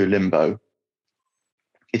to limbo,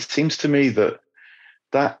 it seems to me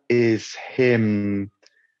that is him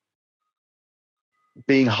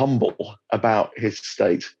being humble about his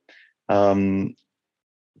state. Because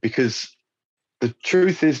the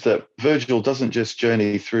truth is that Virgil doesn't just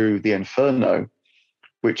journey through the Inferno,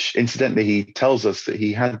 which incidentally he tells us that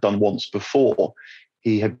he had done once before.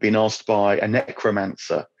 He had been asked by a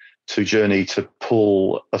necromancer to journey to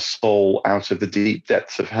pull a soul out of the deep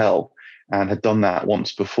depths of hell, and had done that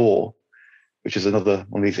once before, which is another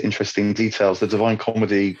one of these interesting details. The Divine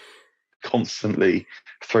Comedy constantly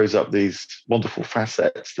throws up these wonderful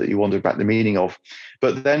facets that you wonder about the meaning of.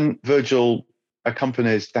 But then Virgil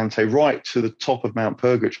accompanies Dante right to the top of Mount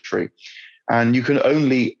Purgatory. And you can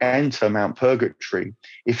only enter Mount Purgatory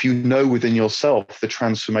if you know within yourself the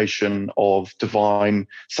transformation of divine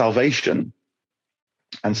salvation.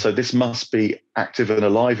 And so this must be active and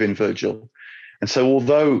alive in Virgil. And so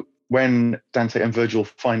although when Dante and Virgil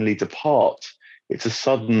finally depart, it's a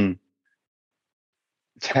sudden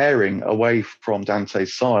tearing away from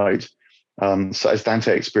Dante's side. So as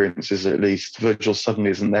Dante experiences, at least, Virgil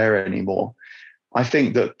suddenly isn't there anymore. I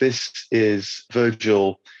think that this is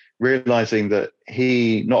Virgil realizing that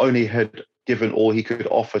he not only had given all he could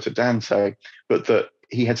offer to Dante, but that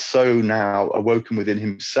he had so now awoken within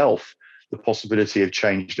himself the possibility of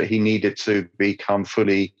change that he needed to become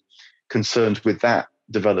fully concerned with that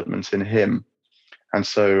development in him. And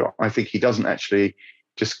so I think he doesn't actually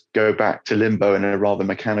just go back to limbo in a rather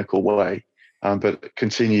mechanical way, but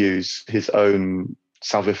continues his own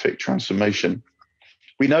salvific transformation.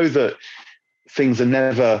 We know that things are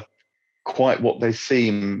never quite what they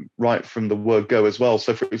seem right from the word go as well.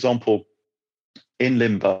 So, for example, in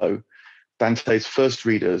limbo, Dante's first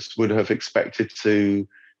readers would have expected to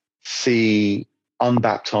see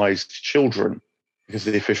unbaptized children, because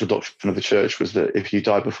the official doctrine of the church was that if you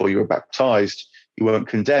died before you were baptized, you weren't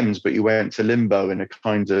condemned, but you went to limbo in a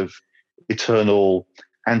kind of eternal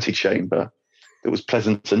antechamber that was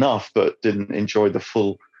pleasant enough, but didn't enjoy the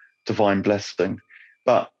full divine blessing.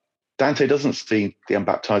 But Dante doesn't see the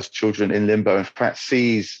unbaptized children in limbo. In fact,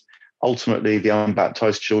 sees ultimately the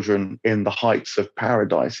unbaptized children in the heights of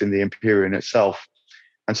paradise, in the Empyrean itself.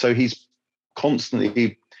 And so he's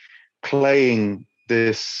constantly playing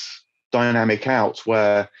this dynamic out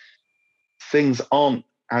where things aren't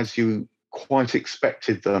as you quite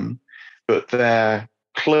expected them, but they're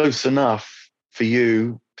close enough for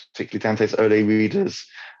you, particularly Dante's early readers,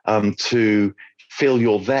 to feel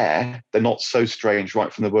you're there. They're not so strange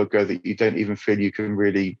right from the word go that you don't even feel you can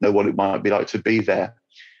really know what it might be like to be there.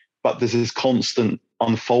 But there's this constant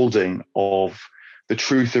unfolding of the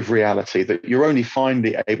truth of reality that you're only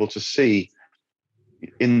finally able to see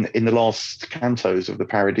in the last cantos of the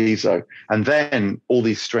Paradiso. And then all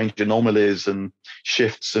these strange anomalies and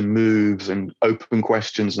shifts and moves and open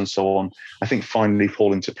questions and so on, I think finally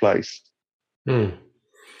fall into place.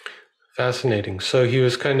 Fascinating. So he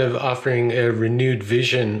was kind of offering a renewed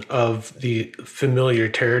vision of the familiar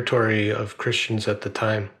territory of Christians at the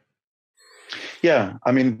time. Yeah,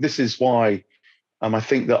 I mean, this is why I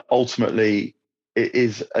think that ultimately it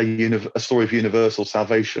is a story of universal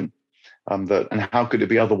salvation. And how could it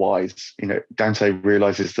be otherwise? You know, Dante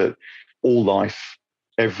realizes that all life,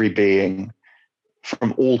 every being,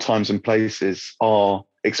 from all times and places, are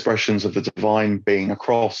expressions of the divine being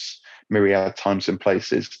across myriad times and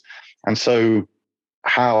places. And so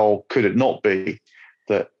how could it not be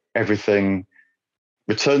that everything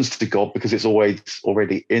returns to God because it's always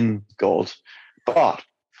already in God? But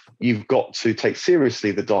you've got to take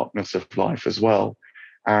seriously the darkness of life as well.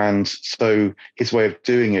 And so his way of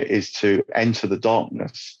doing it is to enter the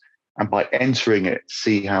darkness, and by entering it,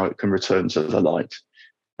 see how it can return to the light.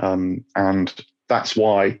 And that's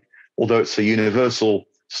why, although it's a universal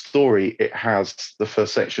story, it has the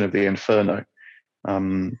first section of the Inferno.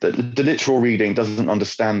 The literal reading doesn't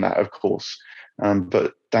understand that, of course,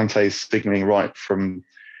 but Dante's signaling right from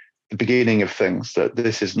the beginning of things that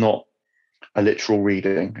this is not a literal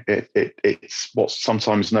reading. It's what's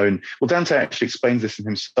sometimes known. Well, Dante actually explains this in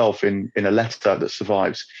himself in a letter that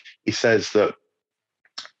survives. He says that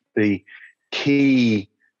the key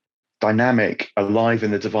dynamic alive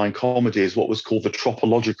in the Divine Comedy is what was called the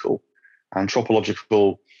tropological. And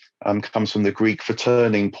tropological comes from the Greek for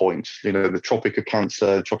turning point. You know, the Tropic of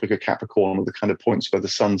Cancer, Tropic of Capricorn are the kind of points where the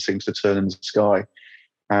sun seems to turn in the sky.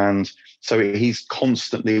 And so he's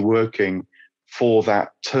constantly working for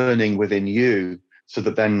that turning within you, so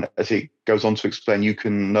that then, as he goes on to explain, you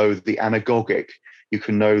can know the anagogic, you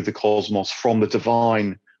can know the cosmos from the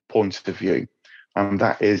divine point of view. And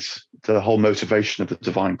that is the whole motivation of the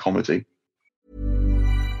Divine Comedy.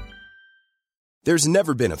 There's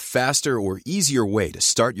never been a faster or easier way to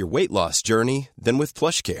start your weight loss journey than with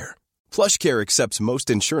PlushCare. PlushCare accepts most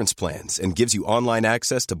insurance plans and gives you online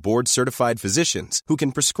access to board-certified physicians who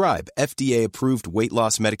can prescribe FDA-approved weight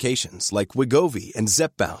loss medications like Wegovy and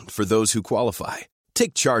Zepbound for those who qualify.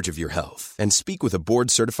 Take charge of your health and speak with a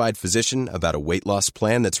board-certified physician about a weight loss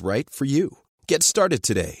plan that's right for you. Get started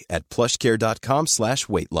today at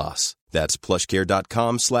plushcare.com/weight-loss. That's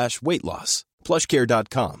plushcare.com/weight-loss.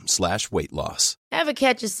 plushcare.com/weight-loss. Ever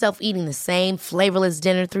catch yourself eating the same flavorless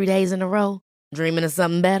dinner 3 days in a row? Dreaming of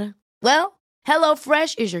something better? Well,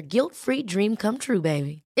 HelloFresh is your guilt-free dream come true,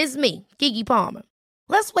 baby. It's me, Keke Palmer.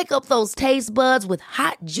 Let's wake up those taste buds with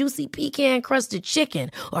hot, juicy pecan-crusted chicken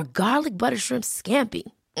or garlic butter shrimp scampi.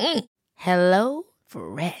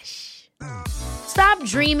 HelloFresh. Stop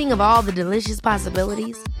dreaming of all the delicious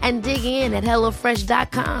possibilities and dig in at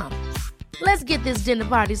HelloFresh.com. Let's get this dinner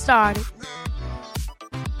party started.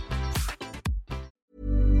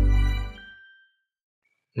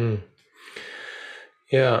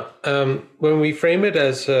 Yeah. When we frame it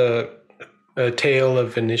as a tale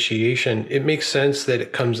of initiation, it makes sense that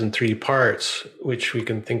it comes in three parts, which we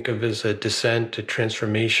can think of as a descent, a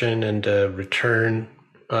transformation, and a return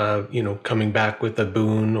coming back with a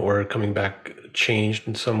boon or coming back changed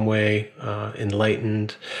in some way,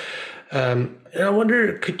 enlightened. And I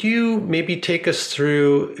wonder, could you maybe take us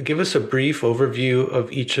through, give us a brief overview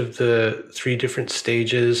of each of the 3 different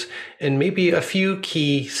stages and maybe a few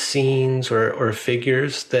key scenes or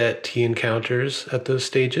figures that he encounters at those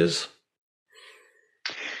stages?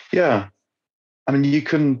 Yeah. I mean, you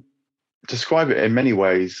can describe it in many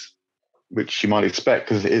ways, which you might expect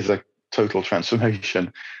because it is a total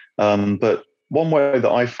transformation. But one way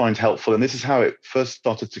that I find helpful, and this is how it first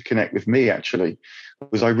started to connect with me actually,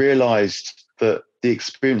 was I realized that the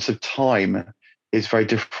experience of time is very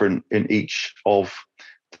different in each of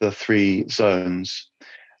the 3 zones.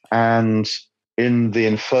 And in the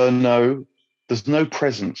Inferno, there's no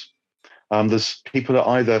present. There's people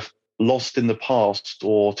are either lost in the past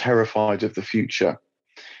or terrified of the future.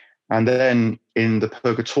 And then in the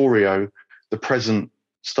Purgatorio, the present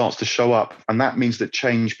starts to show up. And that means that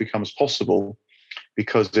change becomes possible,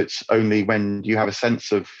 because it's only when you have a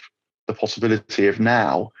sense of the possibility of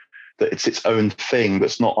now that it's its own thing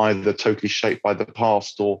that's not either totally shaped by the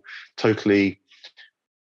past or totally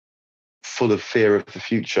full of fear of the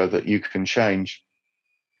future that you can change.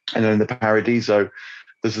 And then in the Paradiso,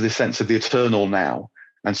 there's this sense of the eternal now.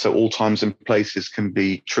 And so all times and places can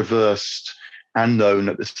be traversed and known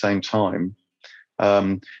at the same time.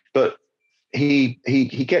 But he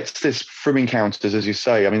gets this from encounters, as you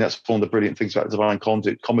say. I mean, that's one of the brilliant things about Divine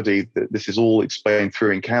Comedy, that this is all explained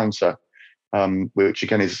through encounter, which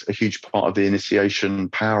again is a huge part of the initiation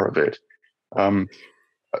power of it. A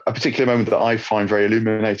particular moment that I find very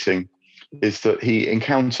illuminating is that he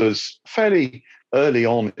encounters fairly early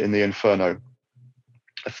on in the Inferno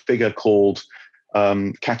a figure called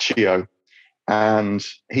Caccio, and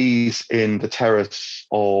he's in the terrace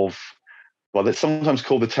of, well, it's sometimes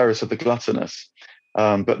called the terrace of the gluttonous,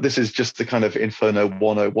 but this is just the kind of Inferno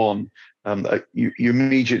 101. You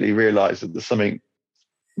immediately realize that there's something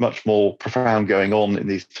much more profound going on in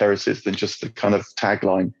these terraces than just the kind of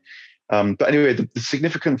tagline. But anyway, the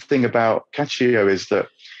significant thing about Caccio is that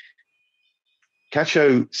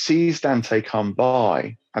Caccio sees Dante come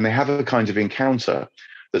by, and they have a kind of encounter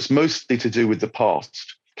that's mostly to do with the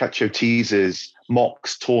past. Caccio teases,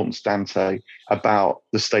 mocks, taunts Dante about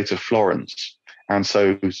the state of Florence, and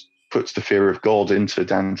so puts the fear of God into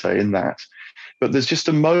Dante in that. But there's just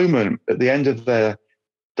a moment at the end of their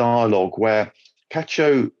dialogue where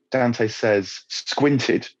Caccio, Dante says,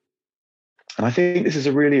 squinted. And I think this is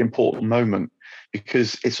a really important moment,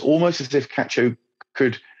 because it's almost as if Caccio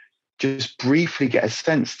could just briefly get a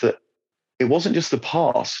sense that it wasn't just the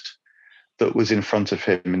past that was in front of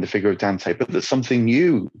him in the figure of Dante, but that something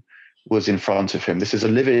new was in front of him. This is a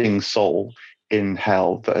living soul in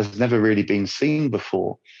hell that has never really been seen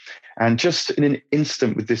before. And just in an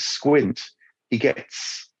instant with this squint, he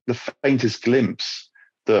gets the faintest glimpse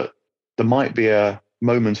that there might be a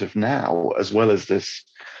moment of now as well as this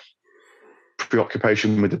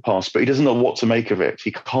preoccupation with the past, but he doesn't know what to make of it.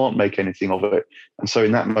 He can't make anything of it. And so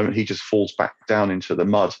in that moment, he just falls back down into the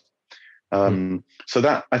mud. So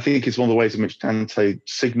that, I think, is one of the ways in which Dante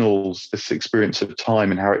signals this experience of time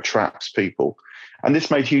and how it traps people. And this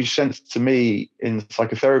made huge sense to me in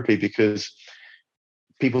psychotherapy, because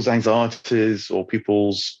people's anxieties or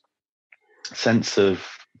people's sense of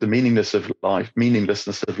the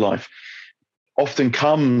meaninglessness of life often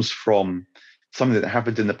comes from something that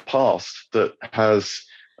happened in the past that has,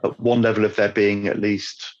 at one level of their being at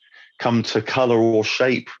least, come to color or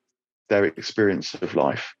shape their experience of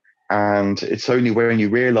life. And it's only when you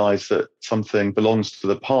realize that something belongs to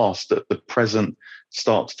the past that the present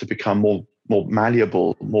starts to become more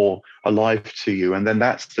malleable, more alive to you. And then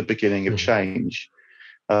that's the beginning of change.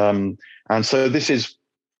 And so this is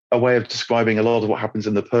a way of describing a lot of what happens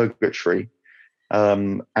in the purgatory.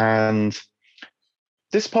 And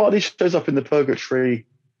this partly shows up in the purgatory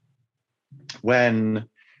when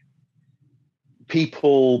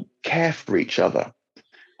people care for each other.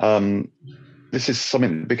 This is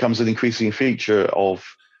something that becomes an increasing feature of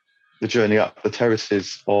the journey up the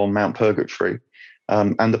terraces on Mount Purgatory.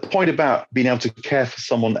 And the point about being able to care for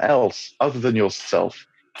someone else other than yourself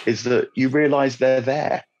is that you realize they're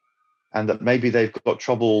there and that maybe they've got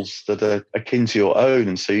troubles that are akin to your own.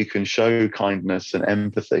 And so you can show kindness and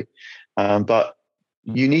empathy. But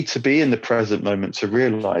you need to be in the present moment to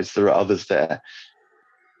realize there are others there,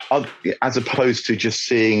 as opposed to just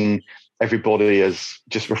seeing everybody as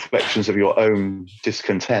just reflections of your own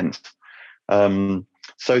discontent.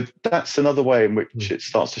 So that's another way in which it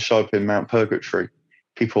starts to show up in Mount Purgatory.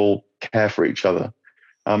 People care for each other.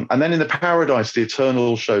 And then in the Paradise, the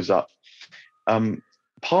Eternal shows up,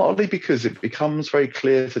 partly because it becomes very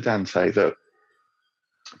clear to Dante that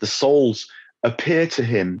the souls appear to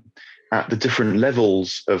him at the different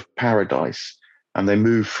levels of paradise, and they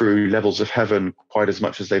move through levels of heaven quite as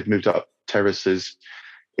much as they've moved up terraces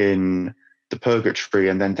in the purgatory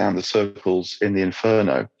and then down the circles in the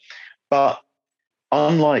inferno. But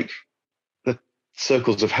unlike the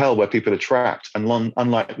circles of hell where people are trapped, and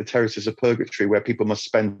unlike the terraces of purgatory where people must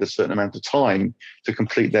spend a certain amount of time to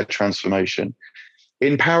complete their transformation,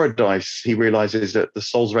 in paradise, he realizes that the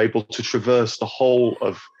souls are able to traverse the whole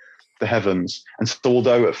of the heavens. And so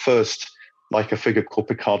although at first, like a figure called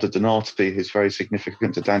Piccarda Donati, who's very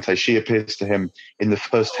significant to Dante, she appears to him in the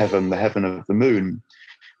first heaven, the heaven of the moon.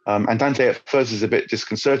 And Dante at first is a bit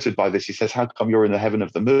disconcerted by this. He says, how come you're in the heaven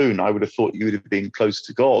of the moon? I would have thought you would have been close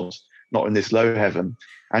to God, not in this low heaven.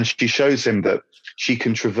 And she shows him that she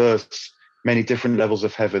can traverse many different levels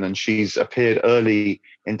of heaven, and she's appeared early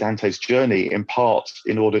in Dante's journey, in part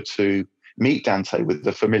in order to meet Dante with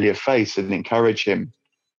the familiar face and encourage him,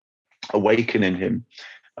 awaken in him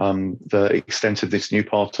the extent of this new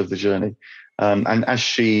part of the journey. And as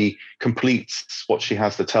she completes what she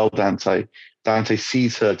has to tell Dante, Dante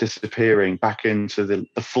sees her disappearing back into the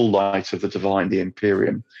full light of the divine, the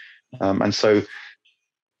Empyrean. And so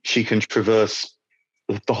she can traverse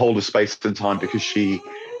the whole of space and time because she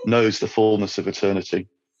knows the fullness of eternity.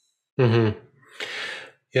 Mm-hmm.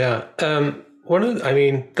 Yeah.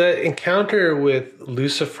 The encounter with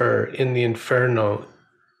Lucifer in the Inferno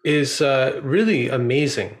is really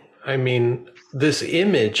amazing. I mean, this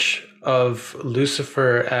image of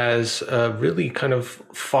Lucifer as a really kind of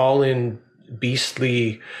fallen,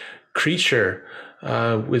 beastly creature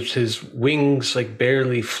with his wings like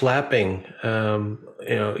barely flapping.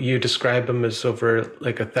 You describe him as over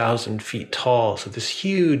like 1,000 feet tall. So this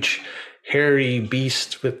huge, hairy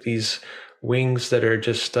beast with these wings that are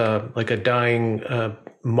just like a dying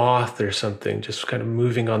moth or something, just kind of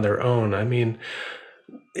moving on their own. I mean,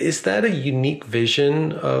 is that a unique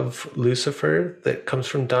vision of Lucifer that comes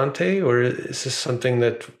from Dante, or is this something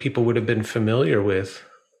that people would have been familiar with?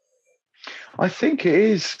 I think it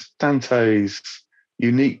is Dante's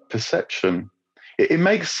unique perception. It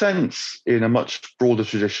makes sense in a much broader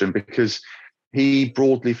tradition because he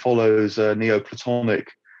broadly follows a Neoplatonic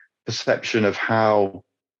perception of how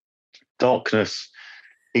darkness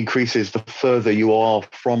increases the further you are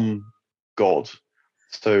from God.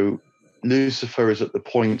 So Lucifer is at the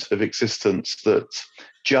point of existence that's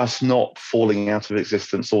just not falling out of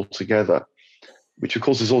existence altogether, which of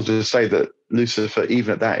course is all to say that Lucifer,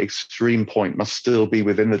 even at that extreme point, must still be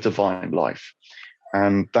within the divine life.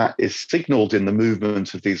 And that is signaled in the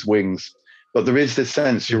movement of these wings. But there is this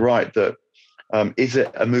sense, you're right, that is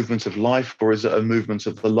it a movement of life or is it a movement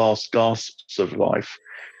of the last gasps of life?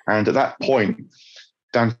 And at that point,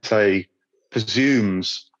 Dante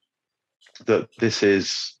presumes that this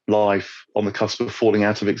is life on the cusp of falling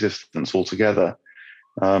out of existence altogether.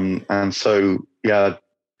 And so,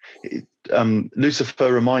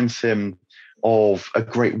 Lucifer reminds him of a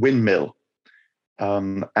great windmill.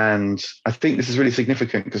 And I think this is really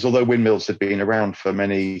significant because although windmills had been around for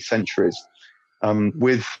many centuries,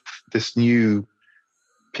 with this new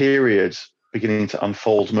period beginning to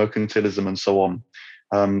unfold, mercantilism and so on,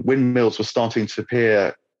 windmills were starting to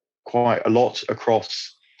appear quite a lot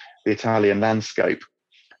across the Italian landscape.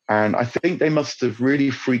 And I think they must have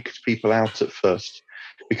really freaked people out at first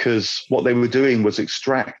because what they were doing was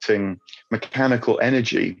extracting mechanical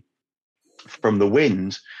energy from the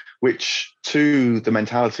wind, which to the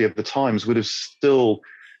mentality of the times would have still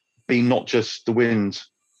been not just the wind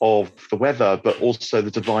of the weather, but also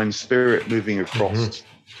the divine spirit moving across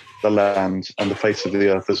the land and the face of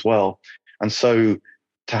the earth as well. And so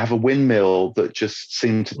to have a windmill that just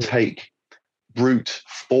seemed to take brute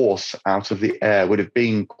force out of the air would have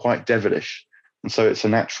been quite devilish. And so it's a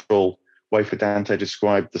natural way for Dante to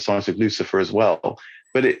describe the size of Lucifer as well.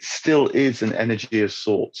 But it still is an energy of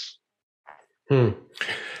sorts.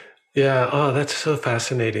 Yeah. Oh, that's so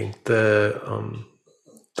fascinating. The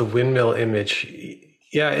windmill image.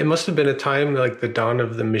 Yeah, it must have been a time like the dawn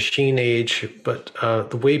of the machine age, but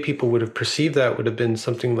the way people would have perceived that would have been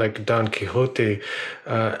something like Don Quixote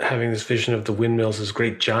having this vision of the windmills as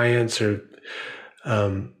great giants, or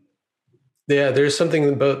there's something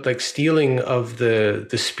about like stealing of the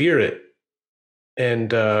spirit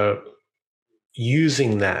and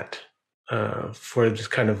using that for this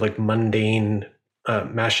kind of like mundane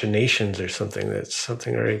machinations or something. That's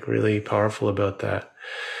something like really powerful about that.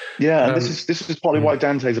 Yeah, and this is partly why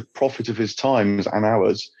Dante is a prophet of his times and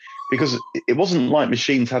ours, because it wasn't like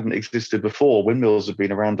machines hadn't existed before. Windmills have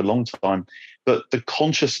been around a long time, but the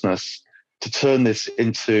consciousness to turn this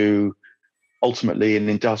into ultimately an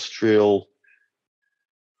industrial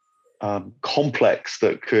complex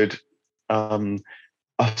that could, around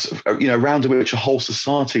which a whole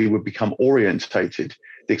society would become orientated,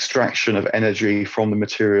 the extraction of energy from the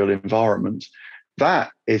material environment.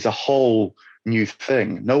 That is a whole new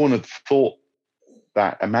thing. No one had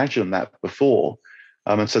imagined that before.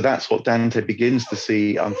 And so that's what Dante begins to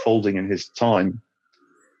see unfolding in his time.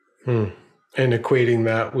 And equating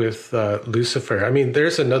that with Lucifer. I mean,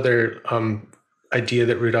 there's another idea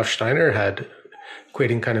that Rudolf Steiner had,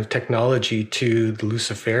 equating kind of technology to the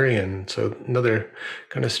Luciferian. So another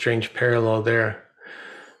kind of strange parallel there.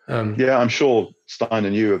 Yeah, I'm sure Steiner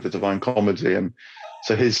knew of the Divine Comedy. And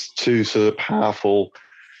so his two sort of powerful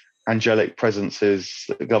angelic presences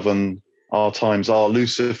that govern our times are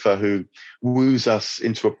Lucifer, who woos us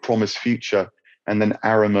into a promised future, and then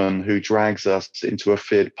Ahriman, who drags us into a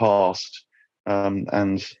feared past.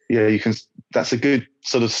 And yeah, that's a good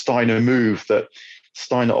sort of Steiner move, that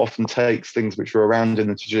Steiner often takes things which are around in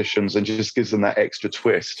the traditions and just gives them that extra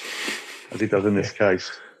twist, as he does in this case.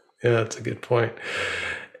 Yeah, that's a good point.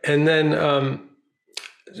 And then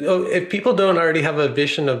if people don't already have a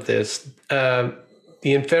vision of this, the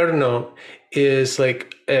Inferno is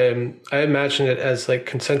like, I imagine it as like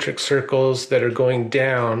concentric circles that are going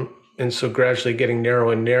down, and so gradually getting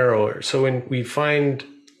narrower and narrower. So when we find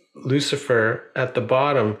Lucifer at the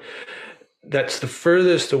bottom, that's the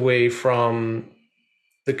furthest away from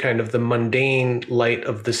the kind of the mundane light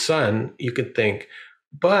of the sun, you could think.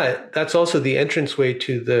 But that's also the entranceway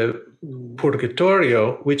to the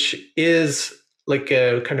Purgatorio, which is like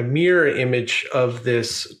a kind of mirror image of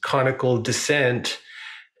this conical descent,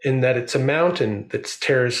 in that it's a mountain that's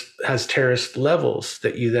has terraced levels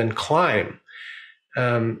that you then climb.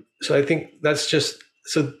 So I think that's just,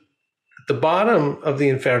 so the bottom of the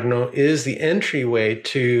Inferno is the entryway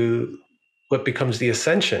to what becomes the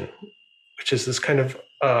Ascension, which is this kind of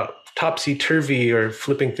topsy-turvy, or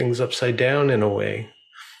flipping things upside down in a way.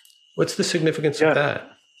 What's the significance of that?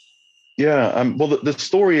 Yeah, well, the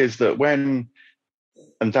story is that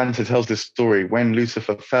and Dante tells this story, when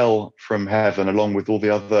Lucifer fell from heaven, along with all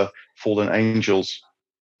the other fallen angels,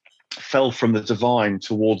 fell from the divine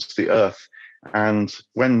towards the earth. And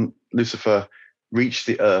when Lucifer reached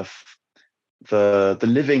the earth, the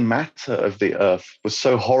living matter of the earth was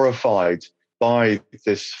so horrified by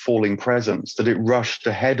this falling presence that it rushed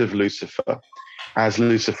ahead of Lucifer as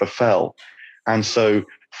Lucifer fell, and so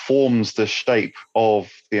forms the shape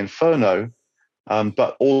of the Inferno,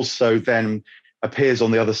 but also then appears on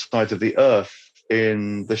the other side of the earth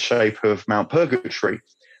in the shape of Mount Purgatory.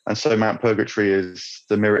 And so Mount Purgatory is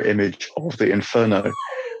the mirror image of the Inferno.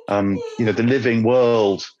 The living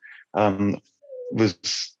world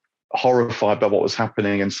was horrified by what was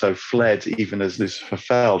happening, and so fled even as Lucifer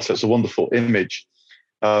fell. So it's a wonderful image.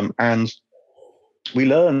 And we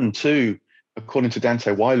learn too, according to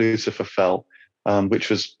Dante, why Lucifer fell, which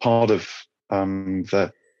was part of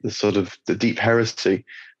the sort of the deep heresy,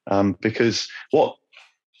 because what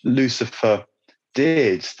Lucifer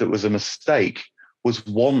did that was a mistake was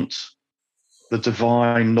want the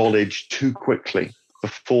divine knowledge too quickly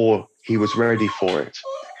before he was ready for it.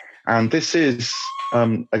 And this is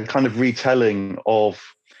a kind of retelling of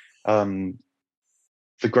the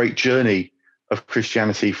great journey of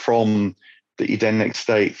Christianity from the Edenic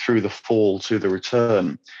state through the fall to the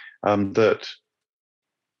return. That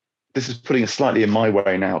this is putting it slightly in my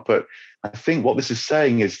way now, but I think what this is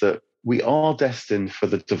saying is that we are destined for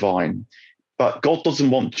the divine, but God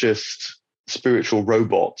doesn't want just spiritual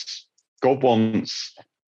robots. God wants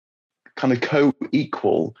kind of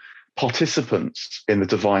co-equal participants in the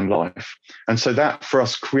divine life. And so that, for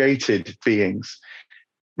us created beings,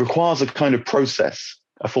 requires a kind of process,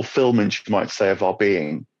 a fulfillment, you might say, of our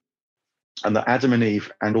being. And that Adam and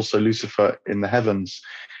Eve, and also Lucifer in the heavens,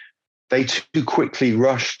 they too quickly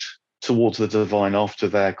rushed towards the divine after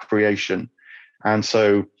their creation. And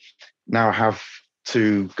so now have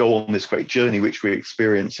to go on this great journey, which we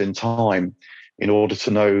experience in time, in order to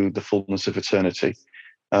know the fullness of eternity.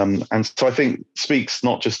 And so I think speaks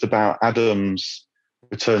not just about Adam's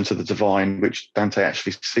return to the divine, which Dante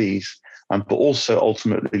actually sees, but also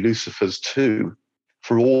ultimately Lucifer's too,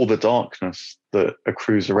 for all the darkness that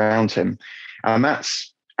accrues around him. And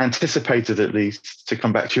that's anticipated, at least, to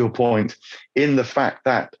come back to your point, in the fact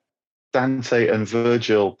that Dante and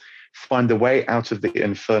Virgil find the way out of the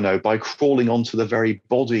Inferno by crawling onto the very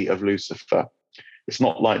body of Lucifer. It's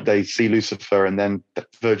not like they see Lucifer and then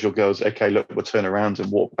Virgil goes, okay, look, we'll turn around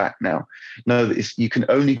and walk back now. No, you can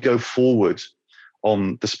only go forward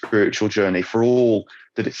on the spiritual journey, for all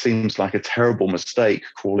that it seems like a terrible mistake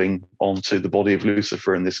crawling onto the body of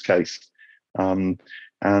Lucifer in this case.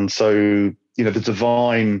 And so, the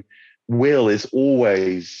divine will is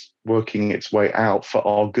always working its way out for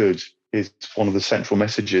our good is one of the central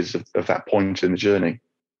messages of that point in the journey.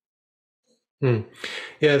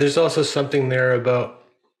 Yeah, there's also something there about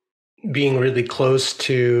being really close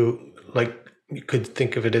to, like, you could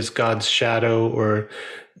think of it as God's shadow, or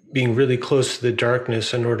being really close to the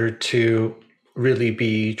darkness in order to really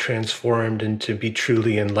be transformed and to be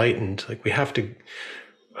truly enlightened. Like, we have to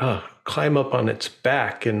climb up on its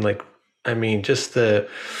back, and like, I mean, just the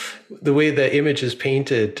way the image is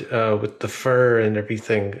painted with the fur and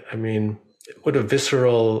everything. I mean, what a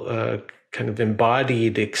visceral kind of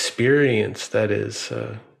embodied experience that is.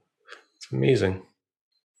 It's amazing.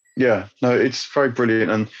 Yeah, no, it's very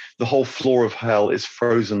brilliant. And the whole floor of hell is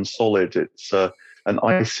frozen solid. It's an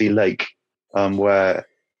icy lake where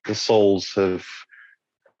the souls have,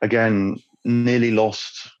 again, nearly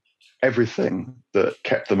lost everything that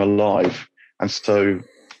kept them alive. And so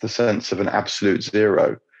the sense of an absolute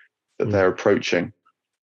zero that they're approaching.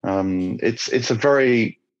 It's a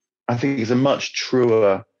very, I think it's a much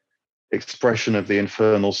truer expression of the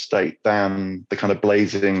infernal state than the kind of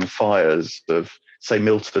blazing fires of, say,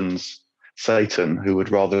 Milton's Satan, who would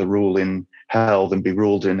rather rule in hell than be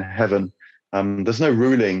ruled in heaven. There's no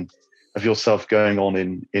ruling of yourself going on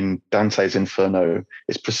in Dante's Inferno.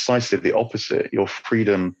 It's precisely the opposite. Your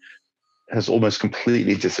freedom has almost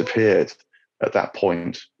completely disappeared at that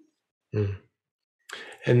point.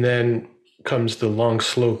 And then comes the long,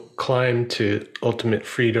 slow climb to ultimate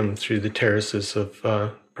freedom through the terraces of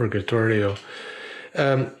Purgatorio.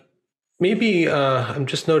 Maybe I'm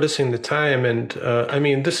just noticing the time, and I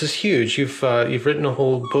mean, this is huge. You've written a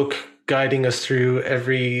whole book guiding us through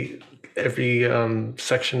every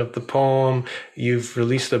section of the poem. You've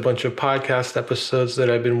released a bunch of podcast episodes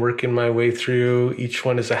that I've been working my way through. Each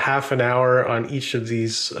one is a half an hour on each of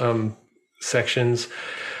these sections.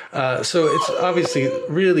 So it's obviously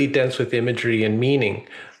really dense with imagery and meaning.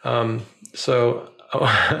 So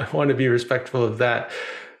I want to be respectful of that.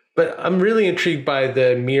 But I'm really intrigued by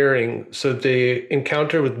the mirroring. So the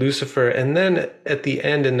encounter with Lucifer, and then at the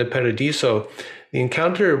end in the Paradiso, the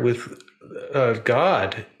encounter with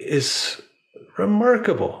God is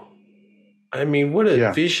remarkable. I mean, what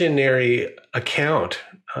a visionary account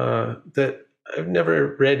that I've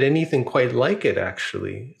never read anything quite like it,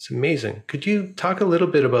 actually. It's amazing. Could you talk a little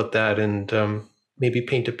bit about that and maybe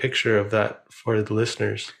paint a picture of that for the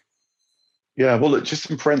listeners? Yeah, well,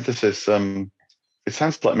 just in parenthesis, it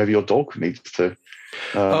sounds like maybe your dog needs to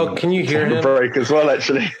can you hear him? Break as well,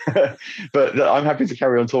 actually. But I'm happy to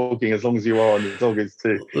carry on talking as long as you are, and the dog is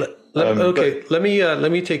too. Let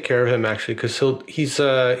me take care of him, actually, because he's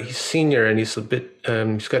senior and he's a bit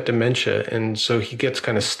he's got dementia, and so he gets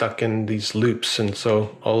kind of stuck in these loops, and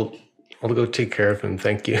so I'll go take care of him.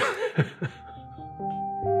 Thank you.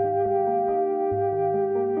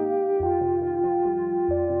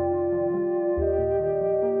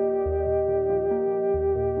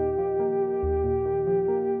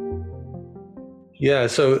 Yeah,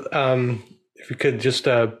 so if we could just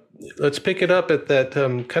let's pick it up at that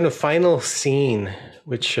kind of final scene,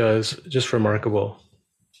 which is just remarkable.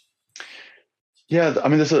 Yeah, I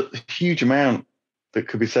mean, there's a huge amount that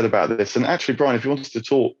could be said about this. And actually, Brian, if you wanted to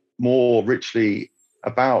talk more richly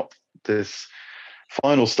about this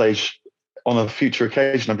final stage on a future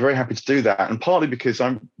occasion, I'm very happy to do that. And partly because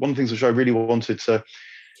one of the things which I really wanted to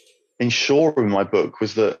ensure in my book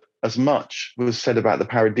was that as much was said about the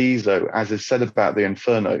Paradiso as is said about the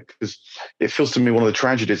Inferno, because it feels to me one of the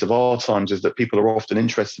tragedies of our times is that people are often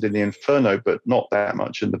interested in the Inferno, but not that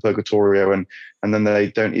much in the Purgatorio, and then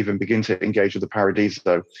they don't even begin to engage with the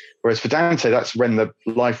Paradiso. Whereas for Dante, that's when the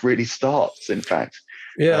life really starts, in fact.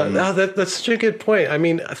 Yeah, that's such a good point. I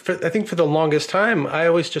mean, I think for the longest time, I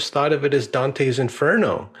always just thought of it as Dante's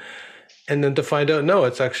Inferno. And then to find out, no,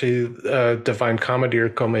 it's actually Divine Comedy or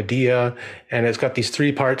Commedia, and it's got these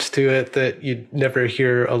three parts to it that you'd never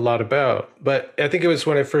hear a lot about. But I think it was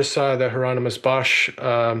when I first saw the Hieronymus Bosch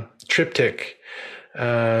triptych,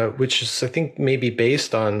 which is, I think, maybe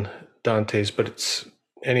based on Dante's, but it's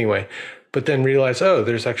anyway. But then realized, oh,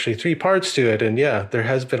 there's actually three parts to it. And yeah, there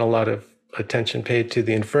has been a lot of attention paid to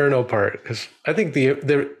the Inferno part, because I think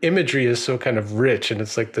the imagery is so kind of rich, and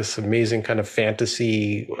it's like this amazing kind of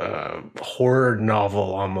fantasy horror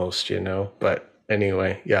novel almost, you know. But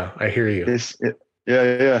anyway, yeah, I hear you.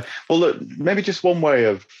 Yeah. Well, look, maybe just one way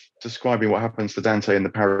of describing what happens to Dante in the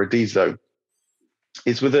Paradiso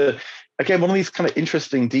is with again, one of these kind of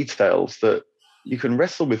interesting details that you can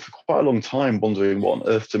wrestle with for quite a long time, wondering what on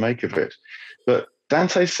earth to make of it. But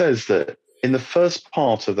Dante says that in the first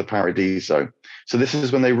part of the Paradiso, so this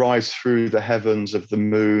is when they rise through the heavens of the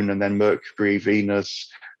moon and then Mercury, Venus,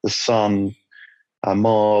 the sun,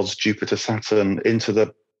 Mars, Jupiter, Saturn, into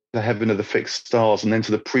the heaven of the fixed stars, and then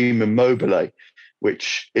to the primum mobile,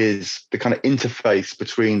 which is the kind of interface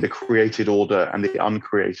between the created order and the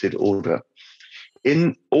uncreated order.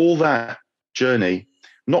 In all that journey,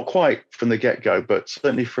 not quite from the get-go, but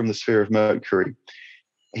certainly from the sphere of Mercury,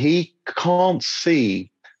 he can't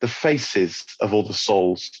see the faces of all the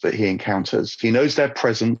souls that he encounters. He knows their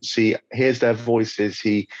presence, he hears their voices,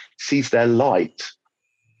 he sees their light,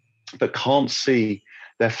 but can't see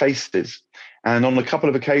their faces. And on a couple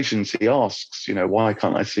of occasions, he asks, why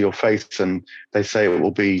can't I see your face? And they say it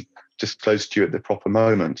will be disclosed to you at the proper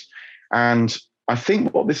moment. And I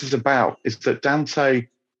think what this is about is that Dante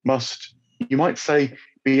must, you might say,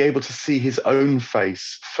 be able to see his own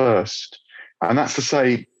face first. And that's to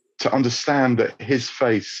say, to understand that his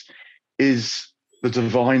face is the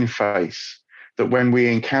divine face, that when we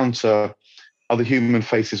encounter other human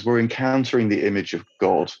faces, we're encountering the image of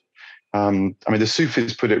God. The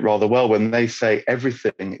Sufis put it rather well when they say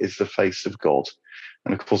everything is the face of God.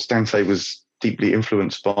 And of course, Dante was deeply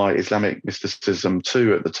influenced by Islamic mysticism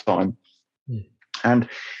too at the time. And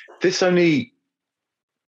this only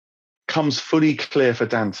comes fully clear for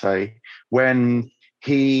Dante when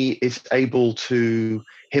he is able to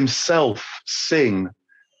himself sing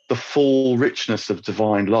the full richness of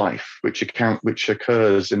divine life, which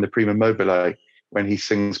occurs in the Prima Mobile when he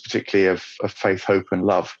sings particularly of faith, hope, and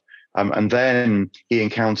love. And then he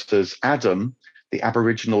encounters Adam, the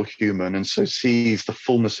aboriginal human, and so sees the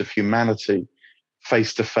fullness of humanity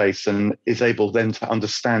face to face and is able then to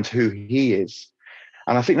understand who he is.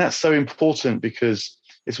 And I think that's so important because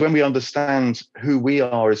it's when we understand who we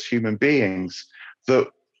are as human beings that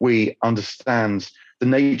we understand the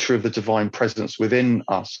nature of the divine presence within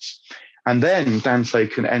us. And then Dante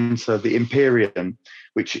can enter the Empyrean,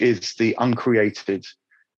 which is the uncreated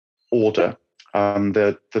order,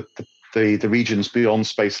 the regions beyond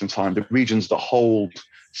space and time, the regions that hold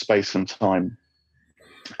space and time.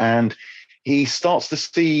 And he starts to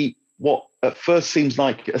see what at first seems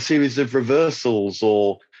like a series of reversals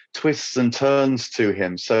or twists and turns to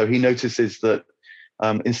him. So he notices that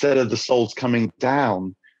instead of the souls coming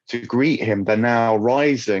down to greet him, they're now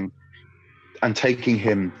rising and taking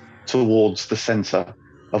him towards the center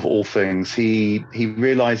of all things. He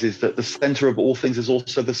realizes that the center of all things is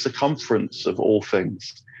also the circumference of all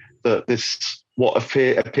things, that this, what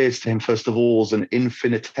appears to him first of all as an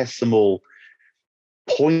infinitesimal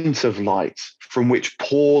point of light from which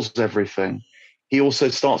pours everything. He also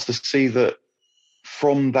starts to see that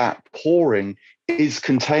from that pouring is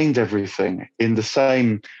contained everything in the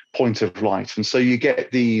same point of light. And so you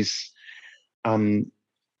get these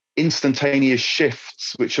instantaneous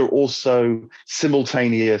shifts, which are also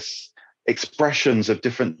simultaneous expressions of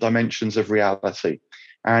different dimensions of reality.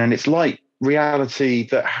 And it's like reality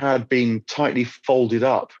that had been tightly folded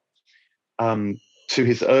up to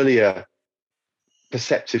his earlier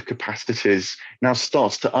perceptive capacities now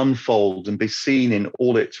starts to unfold and be seen in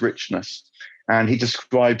all its richness. And he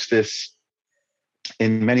describes this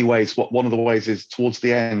in many ways. One of the ways is towards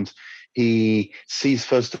the end, he sees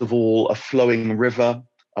first of all a flowing river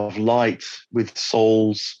of light with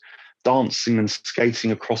souls dancing and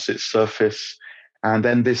skating across its surface. And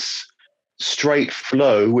then this straight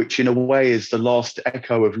flow, which in a way is the last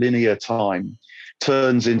echo of linear time,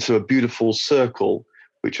 turns into a beautiful circle,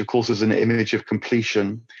 which of course is an image of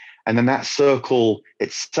completion. And then that circle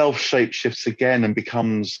itself shapeshifts again and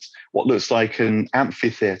becomes what looks like an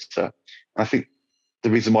amphitheater. And I think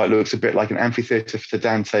the reason why it looks a bit like an amphitheater to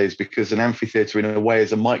Dante is because an amphitheater in a way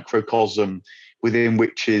is a microcosm within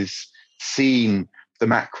which is seen the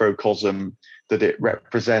macrocosm that it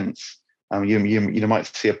represents. You might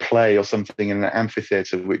see a play or something in an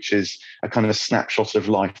amphitheater, which is a kind of snapshot of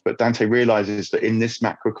life. But Dante realizes that in this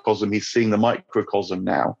macrocosm, he's seeing the microcosm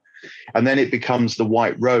now. And then it becomes the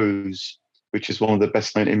white rose, which is one of the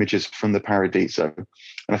best known images from the Paradiso. And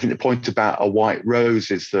I think the point about a white rose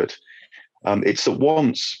is that it's at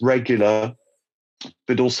once regular,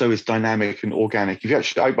 but also is dynamic and organic. If you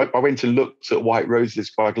actually, I went and looked at white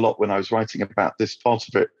roses quite a lot when I was writing about this part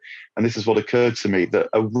of it. And this is what occurred to me, that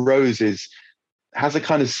a rose has a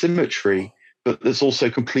kind of symmetry, but that's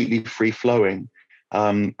also completely free-flowing.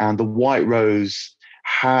 And the white rose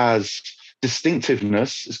has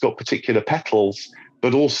distinctiveness. It's got particular petals,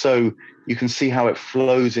 but also you can see how it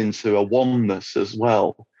flows into a oneness as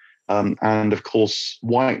well. And of course,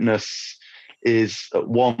 whiteness is at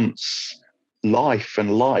once life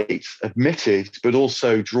and light admitted, but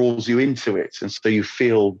also draws you into it. And so you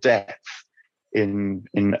feel depth in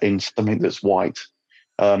something that's white.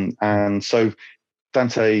 And so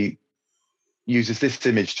Dante uses this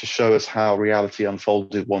image to show us how reality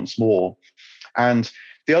unfolded once more. And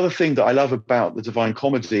the other thing that I love about the Divine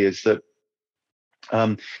Comedy is that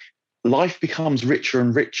life becomes richer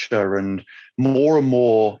and richer and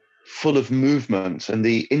more full of movement, and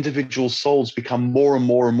the individual souls become more and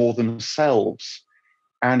more themselves.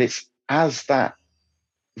 And it's as that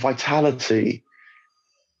vitality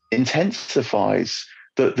intensifies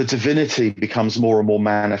that the divinity becomes more and more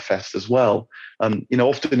manifest as well.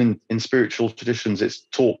 Often in spiritual traditions, it's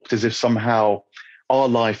talked as if somehow our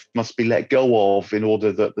life must be let go of in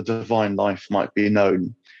order that the divine life might be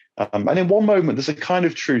known. And in one moment, there's a kind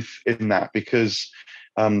of truth in that, because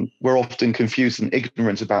we're often confused and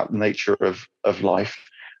ignorant about the nature of life.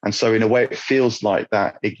 And so in a way, it feels like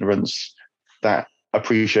that ignorance, that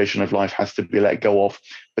appreciation of life has to be let go of.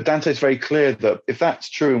 But Dante's very clear that if that's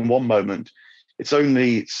true in one moment, it's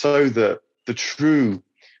only so that the true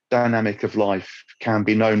dynamic of life can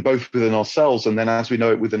be known both within ourselves, and then as we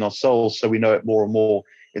know it within ourselves, so we know it more and more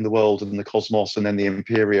in the world and the cosmos and then the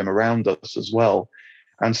Imperium around us as well.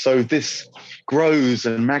 And so this grows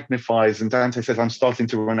and magnifies, and Dante says, I'm starting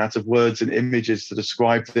to run out of words and images to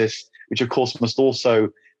describe this, which of course must also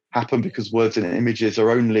happen because words and images are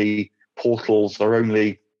only portals, are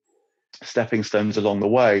only stepping stones along the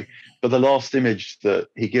way. But the last image that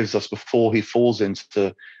he gives us before he falls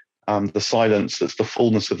into the silence, that's the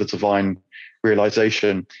fullness of the divine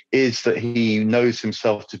realization, is that he knows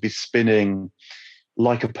himself to be spinning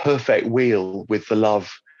like a perfect wheel with the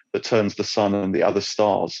love that turns the sun and the other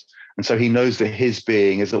stars. And so he knows that his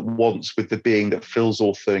being is at once with the being that fills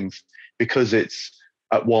all things, because it's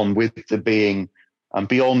at one with the being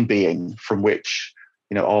beyond being from which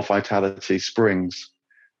our vitality springs.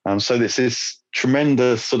 So it's this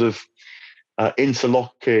tremendous sort of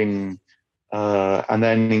interlocking and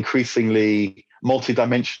then increasingly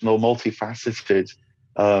multidimensional, multifaceted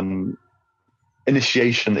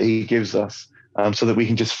initiation that he gives us, so that we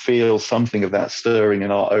can just feel something of that stirring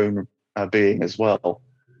in our own being as well.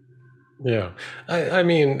 Yeah, I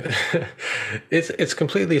mean, it's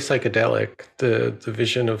completely psychedelic, the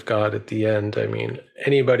vision of God at the end. I mean,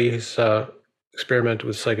 anybody who's experimented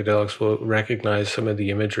with psychedelics will recognize some of the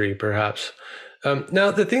imagery, perhaps. Now,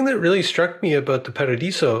 the thing that really struck me about the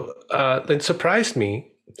Paradiso, that surprised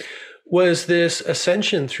me, was this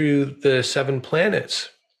ascension through the 7 planets.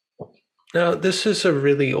 Now, this is a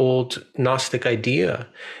really old Gnostic idea.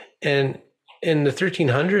 And in the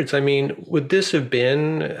 1300s, I mean, would this have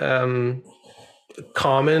been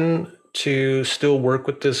common to still work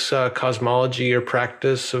with this cosmology or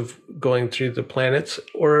practice of going through the planets?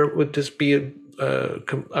 Or would this be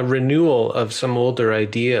a renewal of some older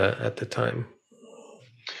idea at the time?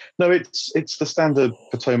 No, it's the standard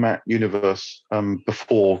Potomac universe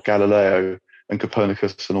before Galileo and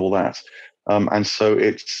Copernicus and all that. And so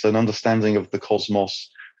it's an understanding of the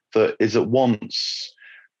cosmos that is at once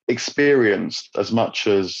experienced as much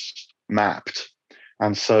as mapped.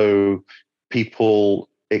 And so people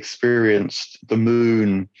experienced the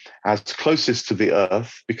moon as closest to the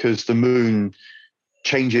Earth because the moon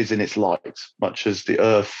changes in its light, much as the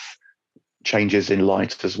Earth changes in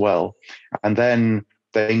light as well. And then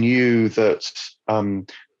they knew that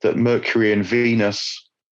that Mercury and Venus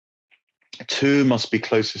too must be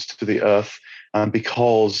closest to the Earth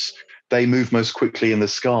because they move most quickly in the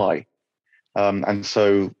sky. And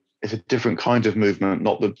so it's a different kind of movement,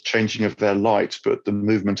 not the changing of their light, but the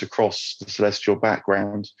movement across the celestial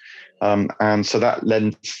background. And so that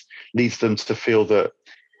leads them to feel that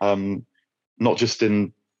not just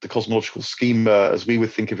in the cosmological schema as we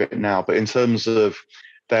would think of it now, but in terms of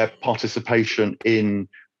their participation in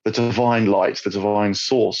the divine light, the divine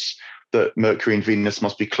source, that Mercury and Venus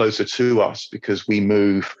must be closer to us because we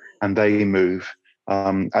move and they move.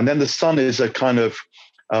 And then the sun is a kind of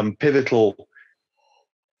pivotal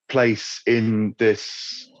place in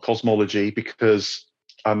this cosmology because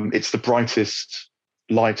it's the brightest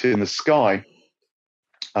light in the sky,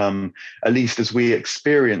 at least as we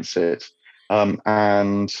experience it. So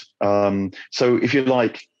if you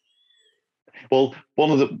like, well,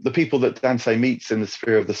 one of the people that Dante meets in the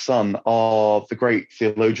sphere of the sun are the great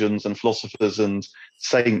theologians and philosophers and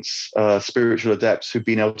saints, spiritual adepts who've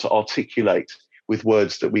been able to articulate with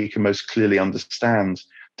words that we can most clearly understand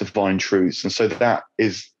divine truths. And so that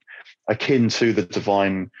is akin to the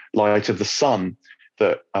divine light of the sun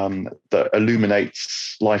that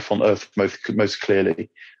illuminates life on earth most clearly.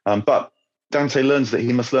 But Dante learns that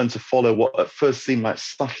he must learn to follow what at first seem like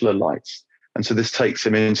subtler lights. And so this takes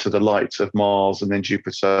him into the light of Mars and then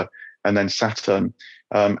Jupiter and then Saturn.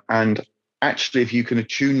 And actually, if you can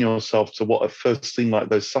attune yourself to what at first seem like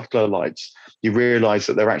those subtler lights, you realize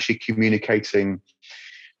that they're actually communicating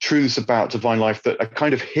truths about divine life that are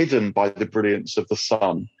kind of hidden by the brilliance of the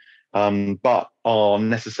sun. but are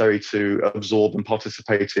necessary to absorb and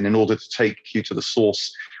participate in order to take you to the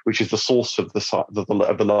source, which is the source of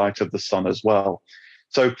the light of the sun as well.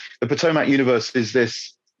 So the Potomac universe is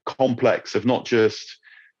this complex of not just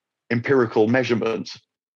empirical measurement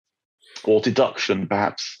or deduction,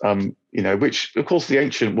 perhaps, which of course the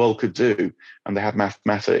ancient world could do, and they had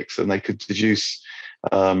mathematics and they could deduce,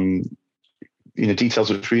 details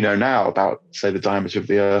which we know now about, say, the diameter of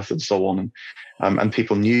the Earth and so on, and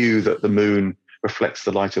people knew that the moon reflects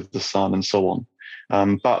the light of the sun and so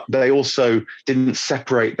on. But they also didn't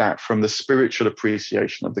separate that from the spiritual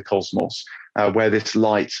appreciation of the cosmos, where this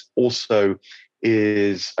light also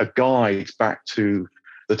is a guide back to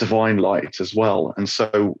the divine light as well. And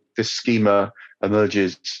so this schema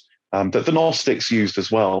emerges that the Gnostics used as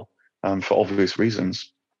well, for obvious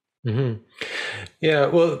reasons. Mm-hmm. Yeah,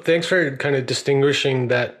 well, thanks for kind of distinguishing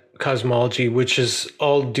that cosmology, which is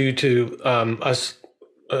all due to us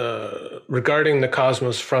regarding the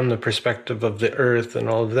cosmos from the perspective of the Earth and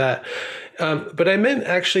all of that. But I meant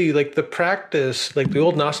actually like the practice, like the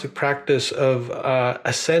old Gnostic practice of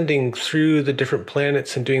ascending through the different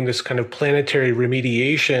planets and doing this kind of planetary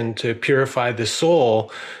remediation to purify the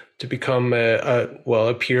soul to become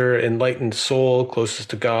a pure enlightened soul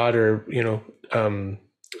closest to God, or,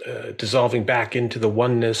 dissolving back into the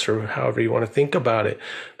oneness, or however you want to think about it.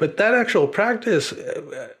 But that actual practice,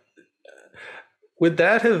 would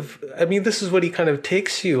that have, this is what he kind of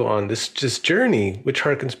takes you on, this journey, which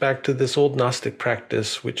harkens back to this old Gnostic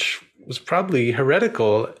practice, which was probably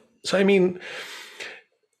heretical. So,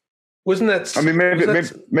 wasn't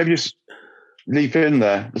that... maybe just leave it in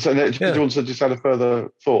there. So, do you want to just add a further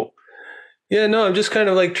thought? Yeah, no, I'm just kind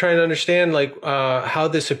of like trying to understand how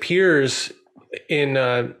this appears in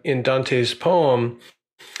Dante's poem,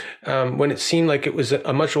 when it seemed like it was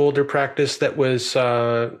a much older practice that was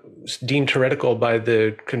deemed heretical by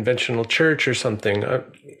the conventional church or something.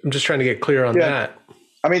 I'm just trying to get clear on that.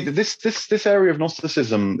 This area of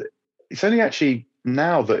Gnosticism, it's only actually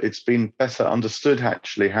now that it's been better understood,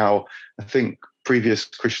 actually, how I think previous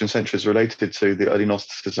Christian centuries related to the early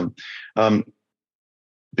Gnosticism,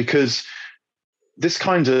 because this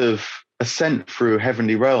kind of ascent through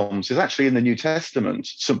heavenly realms is actually in the New Testament.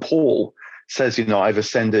 St. Paul says, I've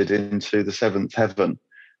ascended into the seventh heaven,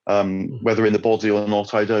 whether in the body or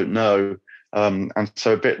not, I don't know. And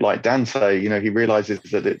so a bit like Dante, he realizes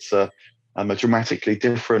that it's a dramatically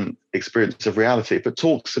different experience of reality, but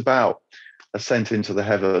talks about ascent into the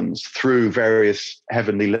heavens through various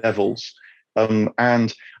heavenly levels.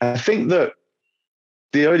 And I think that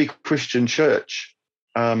the early Christian church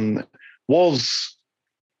was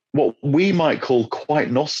what we might call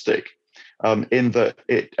quite Gnostic, in that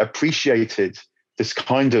it appreciated this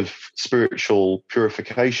kind of spiritual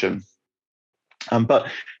purification.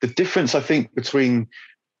 But the difference, I think, between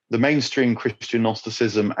the mainstream Christian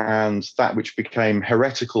Gnosticism and that which became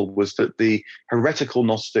heretical was that the heretical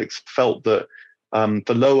Gnostics felt that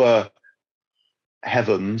the lower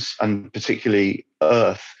heavens, and particularly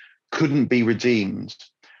earth, couldn't be redeemed,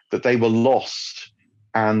 that they were lost,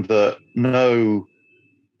 and that no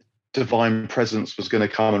divine presence was going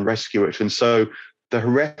to come and rescue it. And so the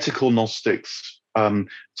heretical Gnostics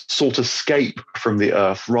sought escape from the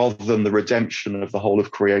earth rather than the redemption of the whole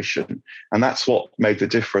of creation. And that's what made the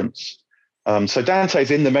difference. So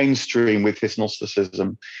Dante's in the mainstream with his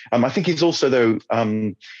Gnosticism. I think he's also, though,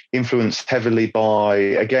 influenced heavily by,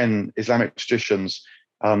 again, Islamic traditions,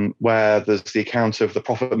 where there's the account of the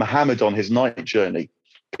Prophet Muhammad on his night journey,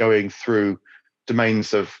 going through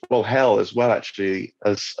domains of, hell as well, actually,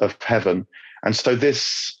 as of heaven. And so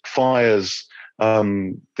this fires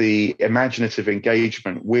the imaginative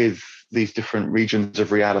engagement with these different regions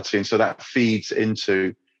of reality. And so that feeds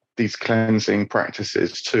into these cleansing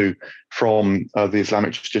practices too, from the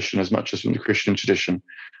Islamic tradition as much as from the Christian tradition.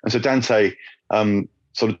 And so Dante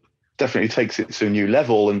sort of definitely takes it to a new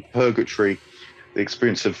level, and purgatory, the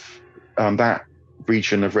experience of that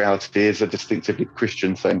region of reality, is a distinctively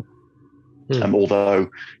Christian thing. Although,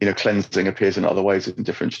 cleansing appears in other ways in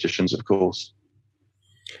different traditions, of course.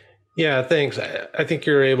 Yeah, thanks. I think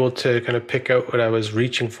you're able to kind of pick out what I was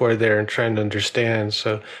reaching for there and trying to understand.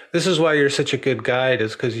 So this is why you're such a good guide,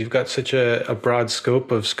 is because you've got such a broad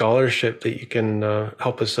scope of scholarship that you can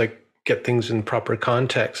help us get things in proper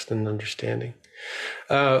context and understanding.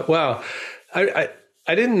 Wow. I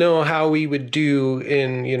didn't know how we would do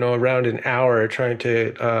in, around an hour trying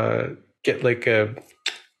to get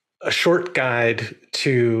a short guide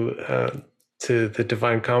to the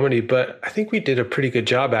Divine Comedy, but I think we did a pretty good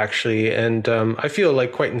job, actually, and I feel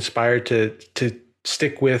quite inspired to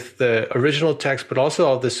stick with the original text, but also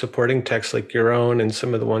all the supporting texts like your own and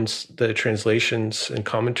some of the ones, the translations and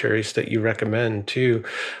commentaries that you recommend too.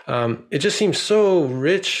 It just seems so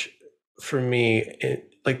rich for me.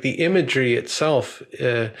 Like the imagery itself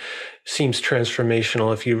seems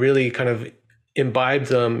transformational if you really kind of imbibe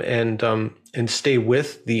them and stay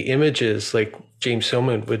with the images, like James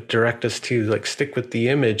Hillman would direct us to, like stick with the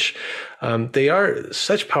image. They are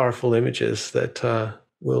such powerful images that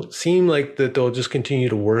will seem like that they'll just continue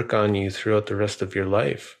to work on you throughout the rest of your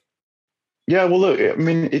life. Yeah, well, look, I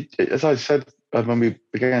mean, as I said when we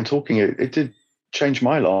began talking, it did change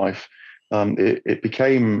my life. It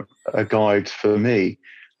became a guide for me.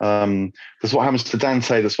 That's what happens to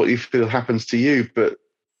Dante. That's what you feel happens to you. But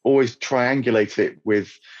always triangulate it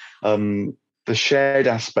with the shared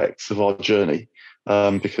aspects of our journey,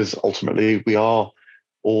 because ultimately we are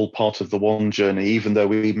all part of the one journey, even though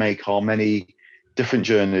we make our many different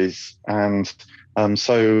journeys. And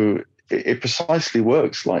so it precisely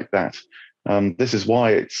works like that. This is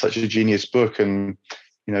why it's such a genius book, and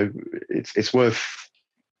you know it's worth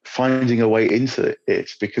finding a way into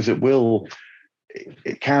it, because it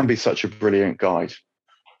can be such a brilliant guide.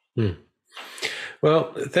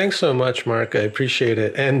 Well, thanks so much, Mark. I appreciate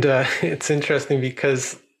it. And it's interesting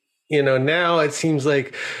because, now it seems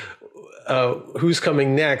like who's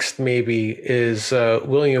coming next maybe is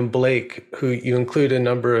William Blake, who you include a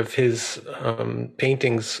number of his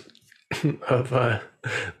paintings of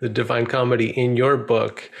the Divine Comedy in your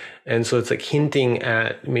book. And so it's like hinting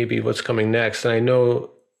at maybe what's coming next. And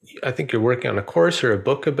I think you're working on a course or a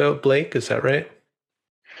book about Blake. Is that right?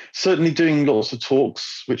 Certainly doing lots of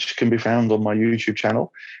talks, which can be found on my YouTube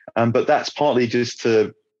channel. But that's partly just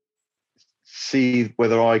to see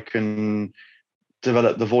whether I can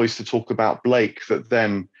develop the voice to talk about Blake that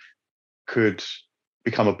then could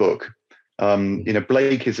become a book.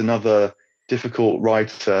 Blake is another difficult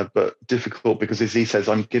writer, but difficult because, as he says,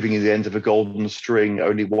 I'm giving you the end of a golden string,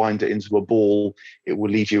 only wind it into a ball. It will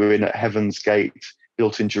lead you in at heaven's gate,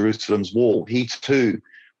 built in Jerusalem's wall. He too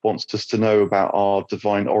wants us to know about our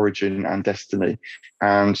divine origin and destiny.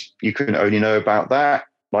 And you can only know about that,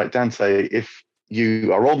 like Dante, if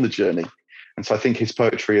you are on the journey. And so I think his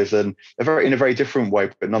poetry is in a very different way,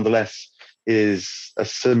 but nonetheless is a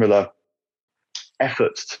similar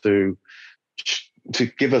effort to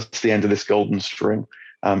give us the end of this golden string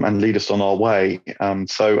and lead us on our way.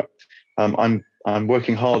 So I'm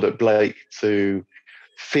working hard at Blake to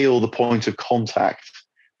feel the point of contact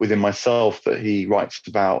within myself that he writes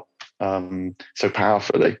about so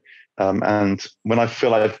powerfully. And when I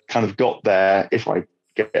feel I've kind of got there, if I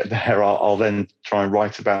get there, I'll then try and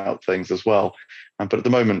write about things as well. But at the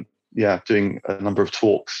moment, doing a number of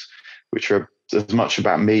talks, which are as much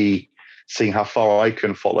about me seeing how far I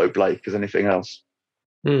can follow Blake as anything else.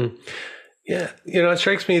 Yeah. It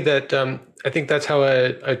strikes me that I think that's how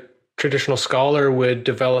a traditional scholar would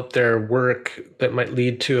develop their work that might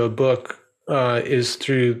lead to a book, is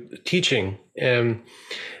through teaching.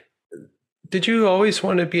 Did you always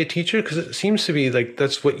want to be a teacher? Because it seems to be like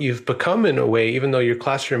that's what you've become in a way, even though your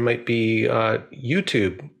classroom might be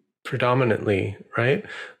YouTube predominantly, right?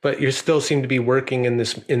 But you still seem to be working in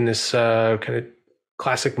this kind of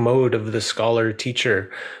classic mode of the scholar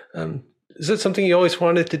teacher. Is it something you always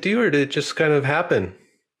wanted to do, or did it just kind of happen?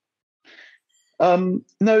 No,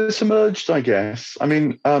 it's emerged, I guess. I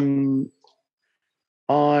mean,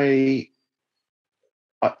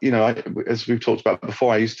 as we've talked about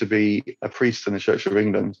before, I used to be a priest in the Church of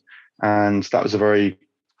England, and that was a very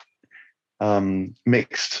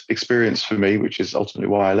mixed experience for me, which is ultimately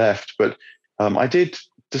why I left. But I did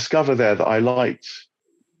discover there that I liked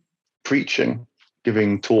preaching,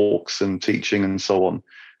 giving talks and teaching and so on.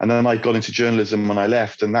 And then I got into journalism when I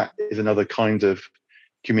left, and that is another kind of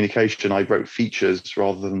communication. I wrote features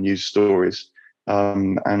rather than news stories.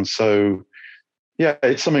 And so,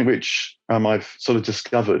 it's something which I've sort of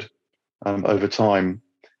discovered over time.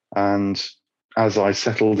 And as I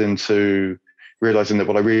settled into realizing that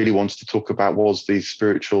what I really wanted to talk about was these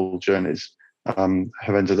spiritual journeys,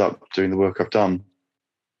 have ended up doing the work I've done.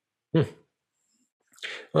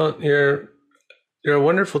 Well, you're a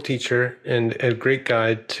wonderful teacher and a great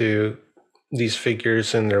guide to these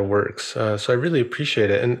figures and their works. So I really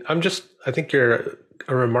appreciate it. And I think you're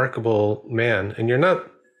a remarkable man, and you're not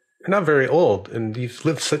very old, and you've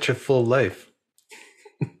lived such a full life.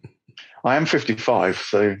 I am 55,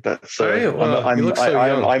 so that's. You look so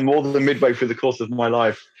young. I'm more than midway through the course of my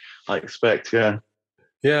life, I expect. Yeah.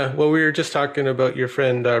 Yeah. Well, we were just talking about your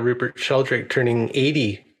friend Rupert Sheldrake turning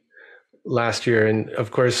 80 last year, and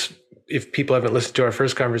of course, if people haven't listened to our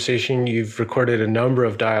first conversation, you've recorded a number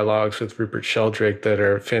of dialogues with Rupert Sheldrake that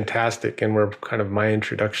are fantastic and were kind of my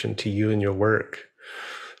introduction to you and your work.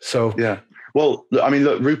 So yeah. Well, I mean,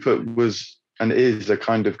 look, Rupert was and is a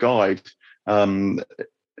kind of guide.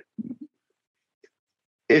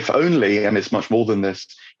 If only, and it's much more than this,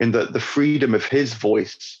 in that the freedom of his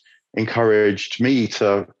voice encouraged me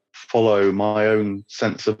to follow my own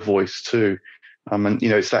sense of voice too. And,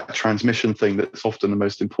 it's that transmission thing that's often the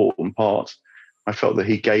most important part. I felt that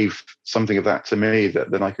he gave something of that to me that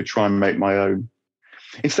then I could try and make my own.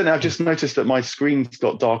 Instead, I've just noticed that my screen's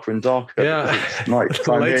got darker and darker. Yeah, it's night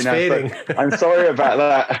time here now. fading. So I'm sorry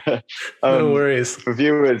about that. No worries. For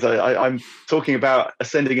viewers, I'm talking about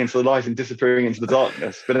ascending into the light and disappearing into the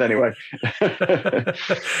darkness. But anyway.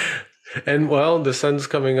 And well, the sun's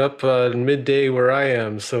coming up midday where I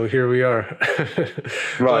am, so here we are.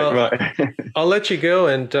 Right. I'll let you go,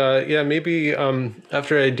 and maybe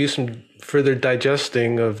after I do some further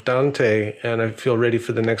digesting of Dante and I feel ready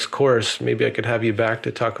for the next course, maybe I could have you back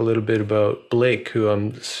to talk a little bit about Blake, who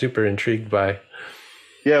I'm super intrigued by.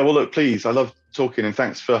 Yeah, well, look, please, I love talking, and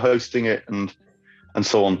thanks for hosting it and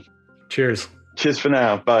so on. Cheers. Cheers for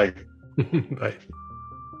now. Bye. Bye.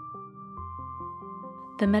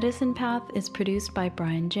 The Medicine Path is produced by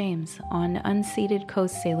Brian James on unceded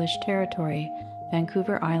Coast Salish territory,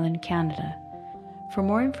 Vancouver Island, Canada. For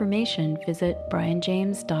more information, visit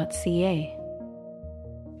brianjames.ca.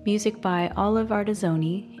 Music by Olive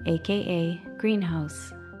Artizoni, aka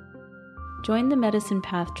Greenhouse. Join the Medicine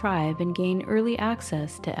Path tribe and gain early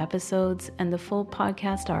access to episodes and the full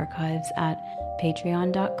podcast archives at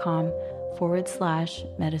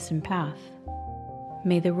patreon.com/Medicine Path.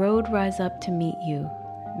 May the road rise up to meet you.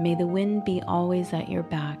 May the wind be always at your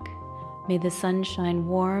back. May the sun shine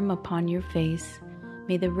warm upon your face.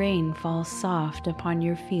 May the rain fall soft upon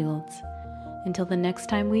your fields. Until the next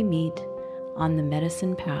time we meet on the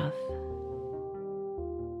Medicine Path.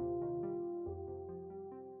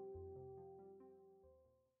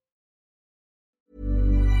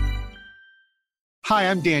 Hi,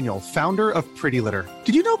 I'm Daniel, founder of Pretty Litter.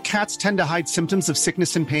 Did you know cats tend to hide symptoms of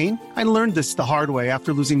sickness and pain? I learned this the hard way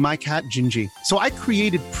after losing my cat, Gingy. So I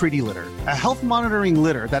created Pretty Litter, a health monitoring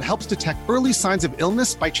litter that helps detect early signs of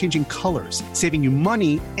illness by changing colors, saving you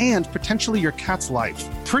money and potentially your cat's life.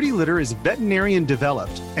 Pretty Litter is veterinarian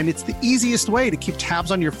developed, and it's the easiest way to keep tabs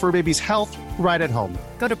on your fur baby's health right at home.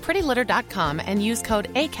 Go to prettylitter.com and use code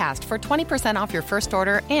ACAST for 20% off your first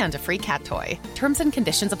order and a free cat toy. Terms and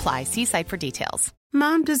conditions apply. See site for details.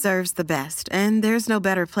 Mom deserves the best, and there's no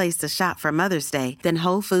better place to shop for Mother's Day than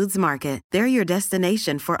Whole Foods Market. They're your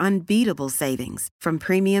destination for unbeatable savings, from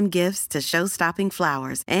premium gifts to show-stopping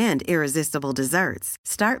flowers and irresistible desserts.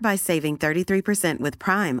 Start by saving 33% with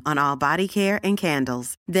Prime on all body care and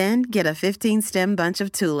candles. Then get a 15-stem bunch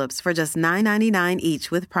of tulips for just $9.99 each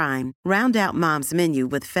with Prime. Round out Mom's menu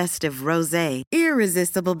with festive rosé,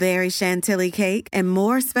 irresistible berry chantilly cake, and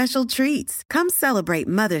more special treats. Come celebrate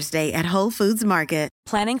Mother's Day at Whole Foods Market.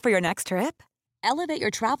 Planning for your next trip? Elevate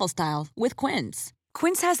your travel style with Quince.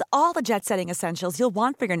 Quince has all the jet-setting essentials you'll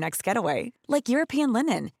want for your next getaway, like European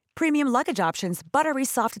linen, premium luggage options, buttery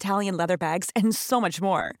soft Italian leather bags, and so much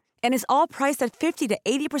more. And is all priced at 50 to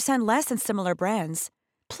 80% less than similar brands.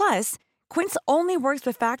 Plus, Quince only works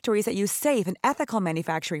with factories that use safe and ethical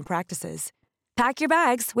manufacturing practices. Pack your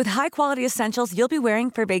bags with high-quality essentials you'll be wearing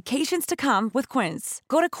for vacations to come with Quince.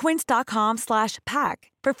 Go to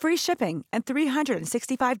quince.com/pack for free shipping and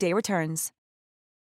 365-day returns.